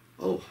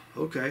 Oh,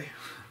 okay.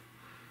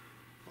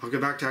 I'll go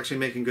back to actually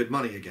making good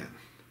money again.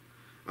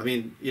 I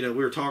mean, you know,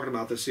 we were talking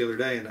about this the other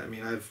day, and I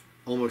mean, I have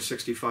almost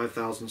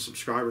 65,000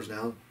 subscribers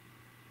now,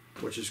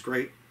 which is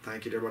great.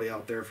 Thank you to everybody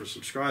out there for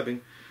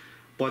subscribing.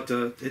 But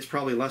it's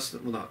probably less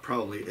than, well, not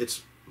probably,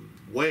 it's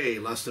way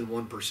less than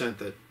 1%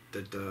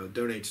 that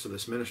donates to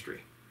this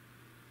ministry.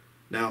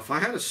 Now, if I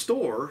had a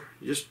store,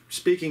 just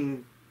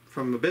speaking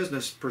from a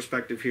business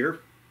perspective here,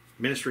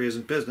 ministry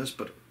isn't business,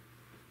 but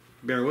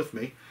bear with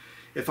me.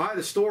 If I had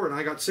a store and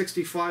I got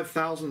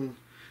 65,000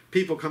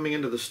 people coming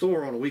into the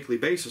store on a weekly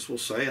basis, we'll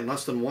say, and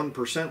less than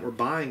 1% were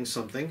buying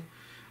something,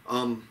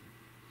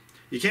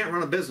 You can't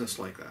run a business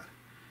like that.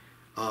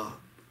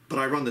 But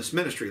I run this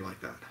ministry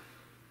like that.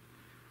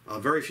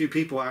 Very few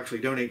people actually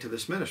donate to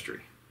this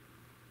ministry.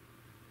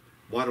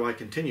 Why do I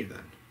continue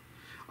then?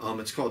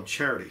 It's called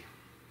charity.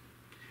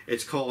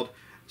 It's called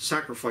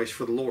sacrifice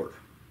for the Lord.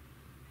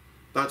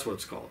 That's what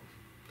it's called.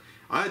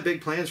 I had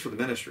big plans for the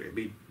ministry. I'll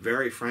be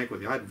very frank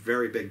with you. I had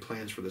very big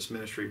plans for this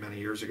ministry many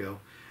years ago.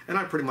 And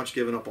I've pretty much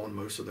given up on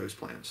most of those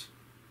plans.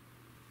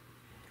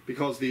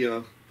 Because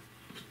the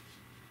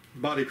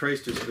body of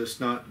Christ is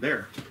just not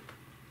there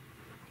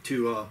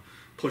to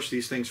push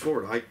these things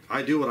forward.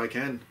 I do what I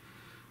can,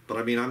 but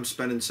I mean, I'm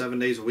spending 7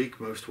 days a week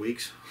most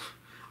weeks.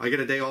 I get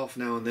a day off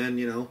now and then,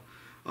 you know.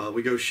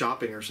 We go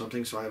shopping or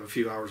something, so I have a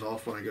few hours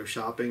off when I go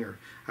shopping or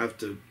have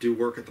to do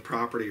work at the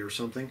property or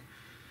something.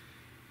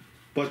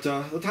 But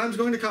the time's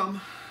going to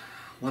come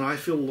when I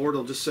feel the Lord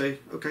will just say,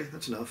 okay,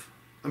 that's enough.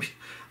 I mean,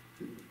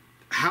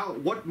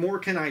 what more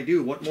can I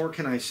do? What more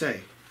can I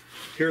say?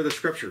 Here are the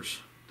scriptures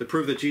that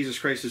prove that Jesus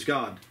Christ is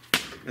God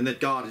and that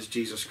God is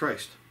Jesus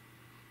Christ.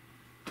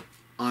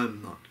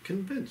 I'm not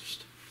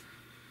convinced.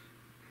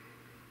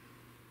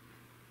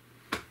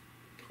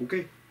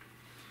 Okay.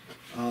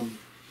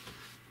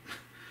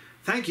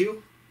 Thank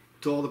you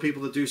to all the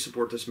people that do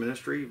support this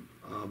ministry,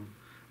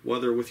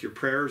 whether with your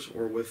prayers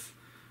or with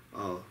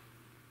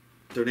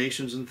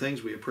donations and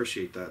things. We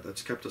appreciate that.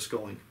 That's kept us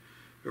going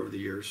over the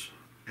years,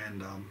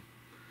 and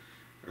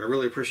I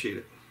really appreciate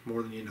it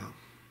more than you know.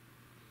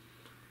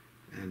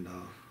 And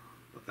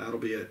but that'll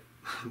be it.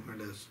 I'm going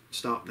to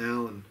stop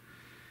now, and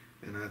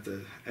I have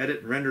to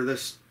edit and render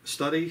this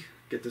study,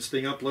 get this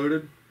thing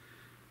uploaded.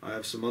 I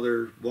have some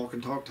other walk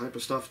and talk type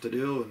of stuff to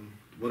do and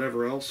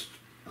whatever else,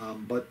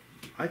 but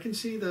I can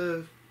see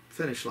the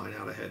finish line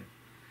out ahead.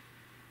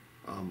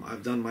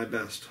 I've done my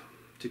best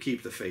to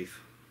keep the faith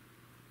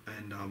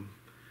and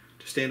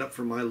to stand up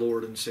for my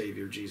Lord and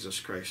Savior Jesus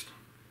Christ.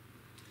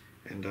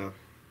 And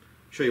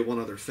show you one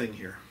other thing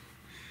here.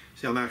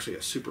 See, I'm actually a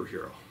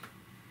superhero.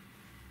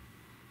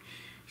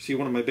 See,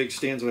 one of my big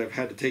stands that I've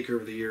had to take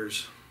over the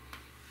years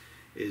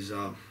is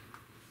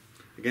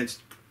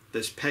against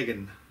this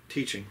pagan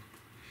teaching.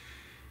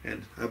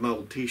 And I have my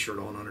old t-shirt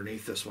on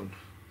underneath this one.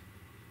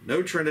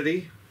 No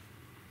Trinity.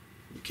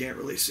 You can't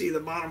really see the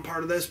bottom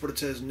part of this, but it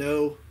says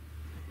no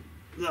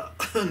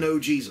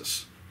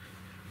Jesus.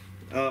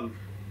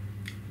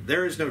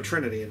 There is no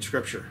Trinity in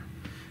Scripture.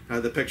 I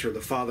have the picture of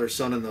the Father,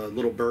 Son, and the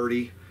little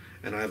birdie,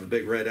 and I have a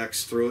big red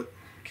X through it.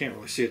 Can't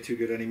really see it too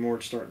good anymore.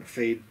 It's starting to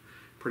fade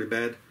pretty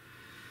bad.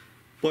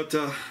 But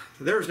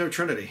there is no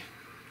Trinity.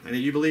 And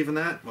if you believe in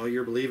that, well,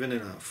 you're believing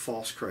in a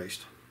false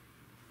Christ.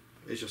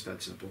 It's just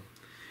that simple.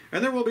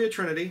 And there will be a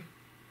Trinity.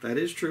 That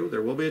is true.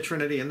 There will be a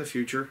Trinity in the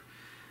future.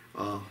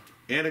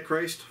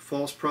 Antichrist,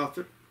 false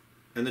prophet,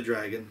 and the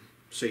dragon,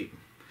 Satan.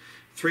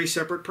 3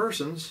 separate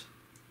persons,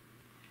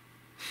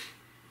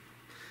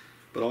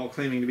 but all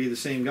claiming to be the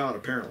same God,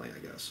 apparently, I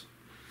guess.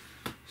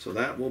 So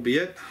that will be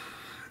it.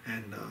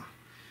 And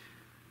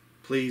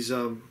please,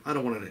 I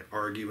don't want any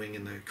arguing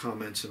in the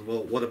comments and,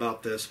 well, what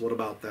about this? What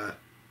about that?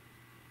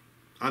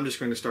 I'm just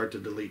going to start to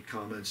delete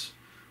comments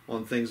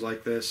on things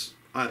like this.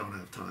 I don't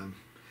have time.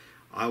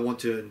 I want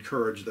to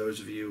encourage those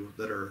of you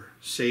that are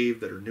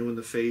saved, that are new in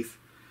the faith.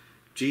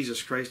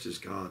 Jesus Christ is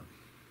God.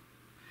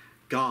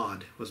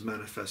 God was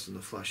manifest in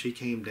the flesh. He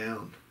came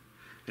down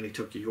and he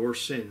took your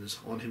sins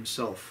on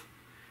himself.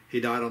 He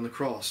died on the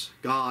cross.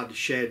 God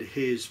shed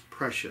his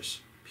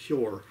precious,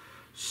 pure,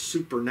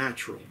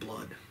 supernatural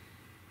blood.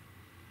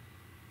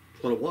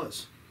 That's what it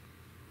was.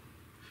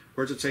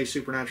 Where does it say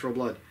supernatural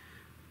blood?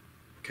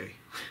 Okay.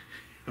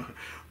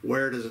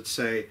 Where does it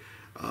say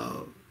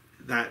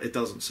that? It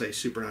doesn't say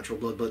supernatural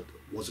blood, but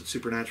was it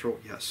supernatural?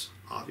 Yes,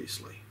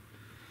 obviously.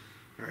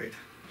 All right.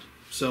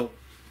 So,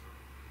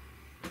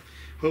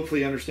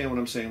 hopefully you understand what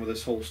I'm saying with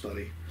this whole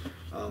study.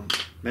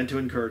 Meant to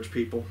encourage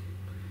people.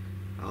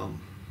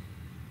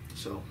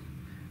 So,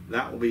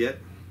 that will be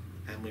it.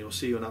 And we will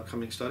see you in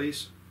upcoming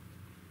studies.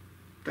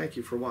 Thank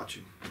you for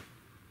watching.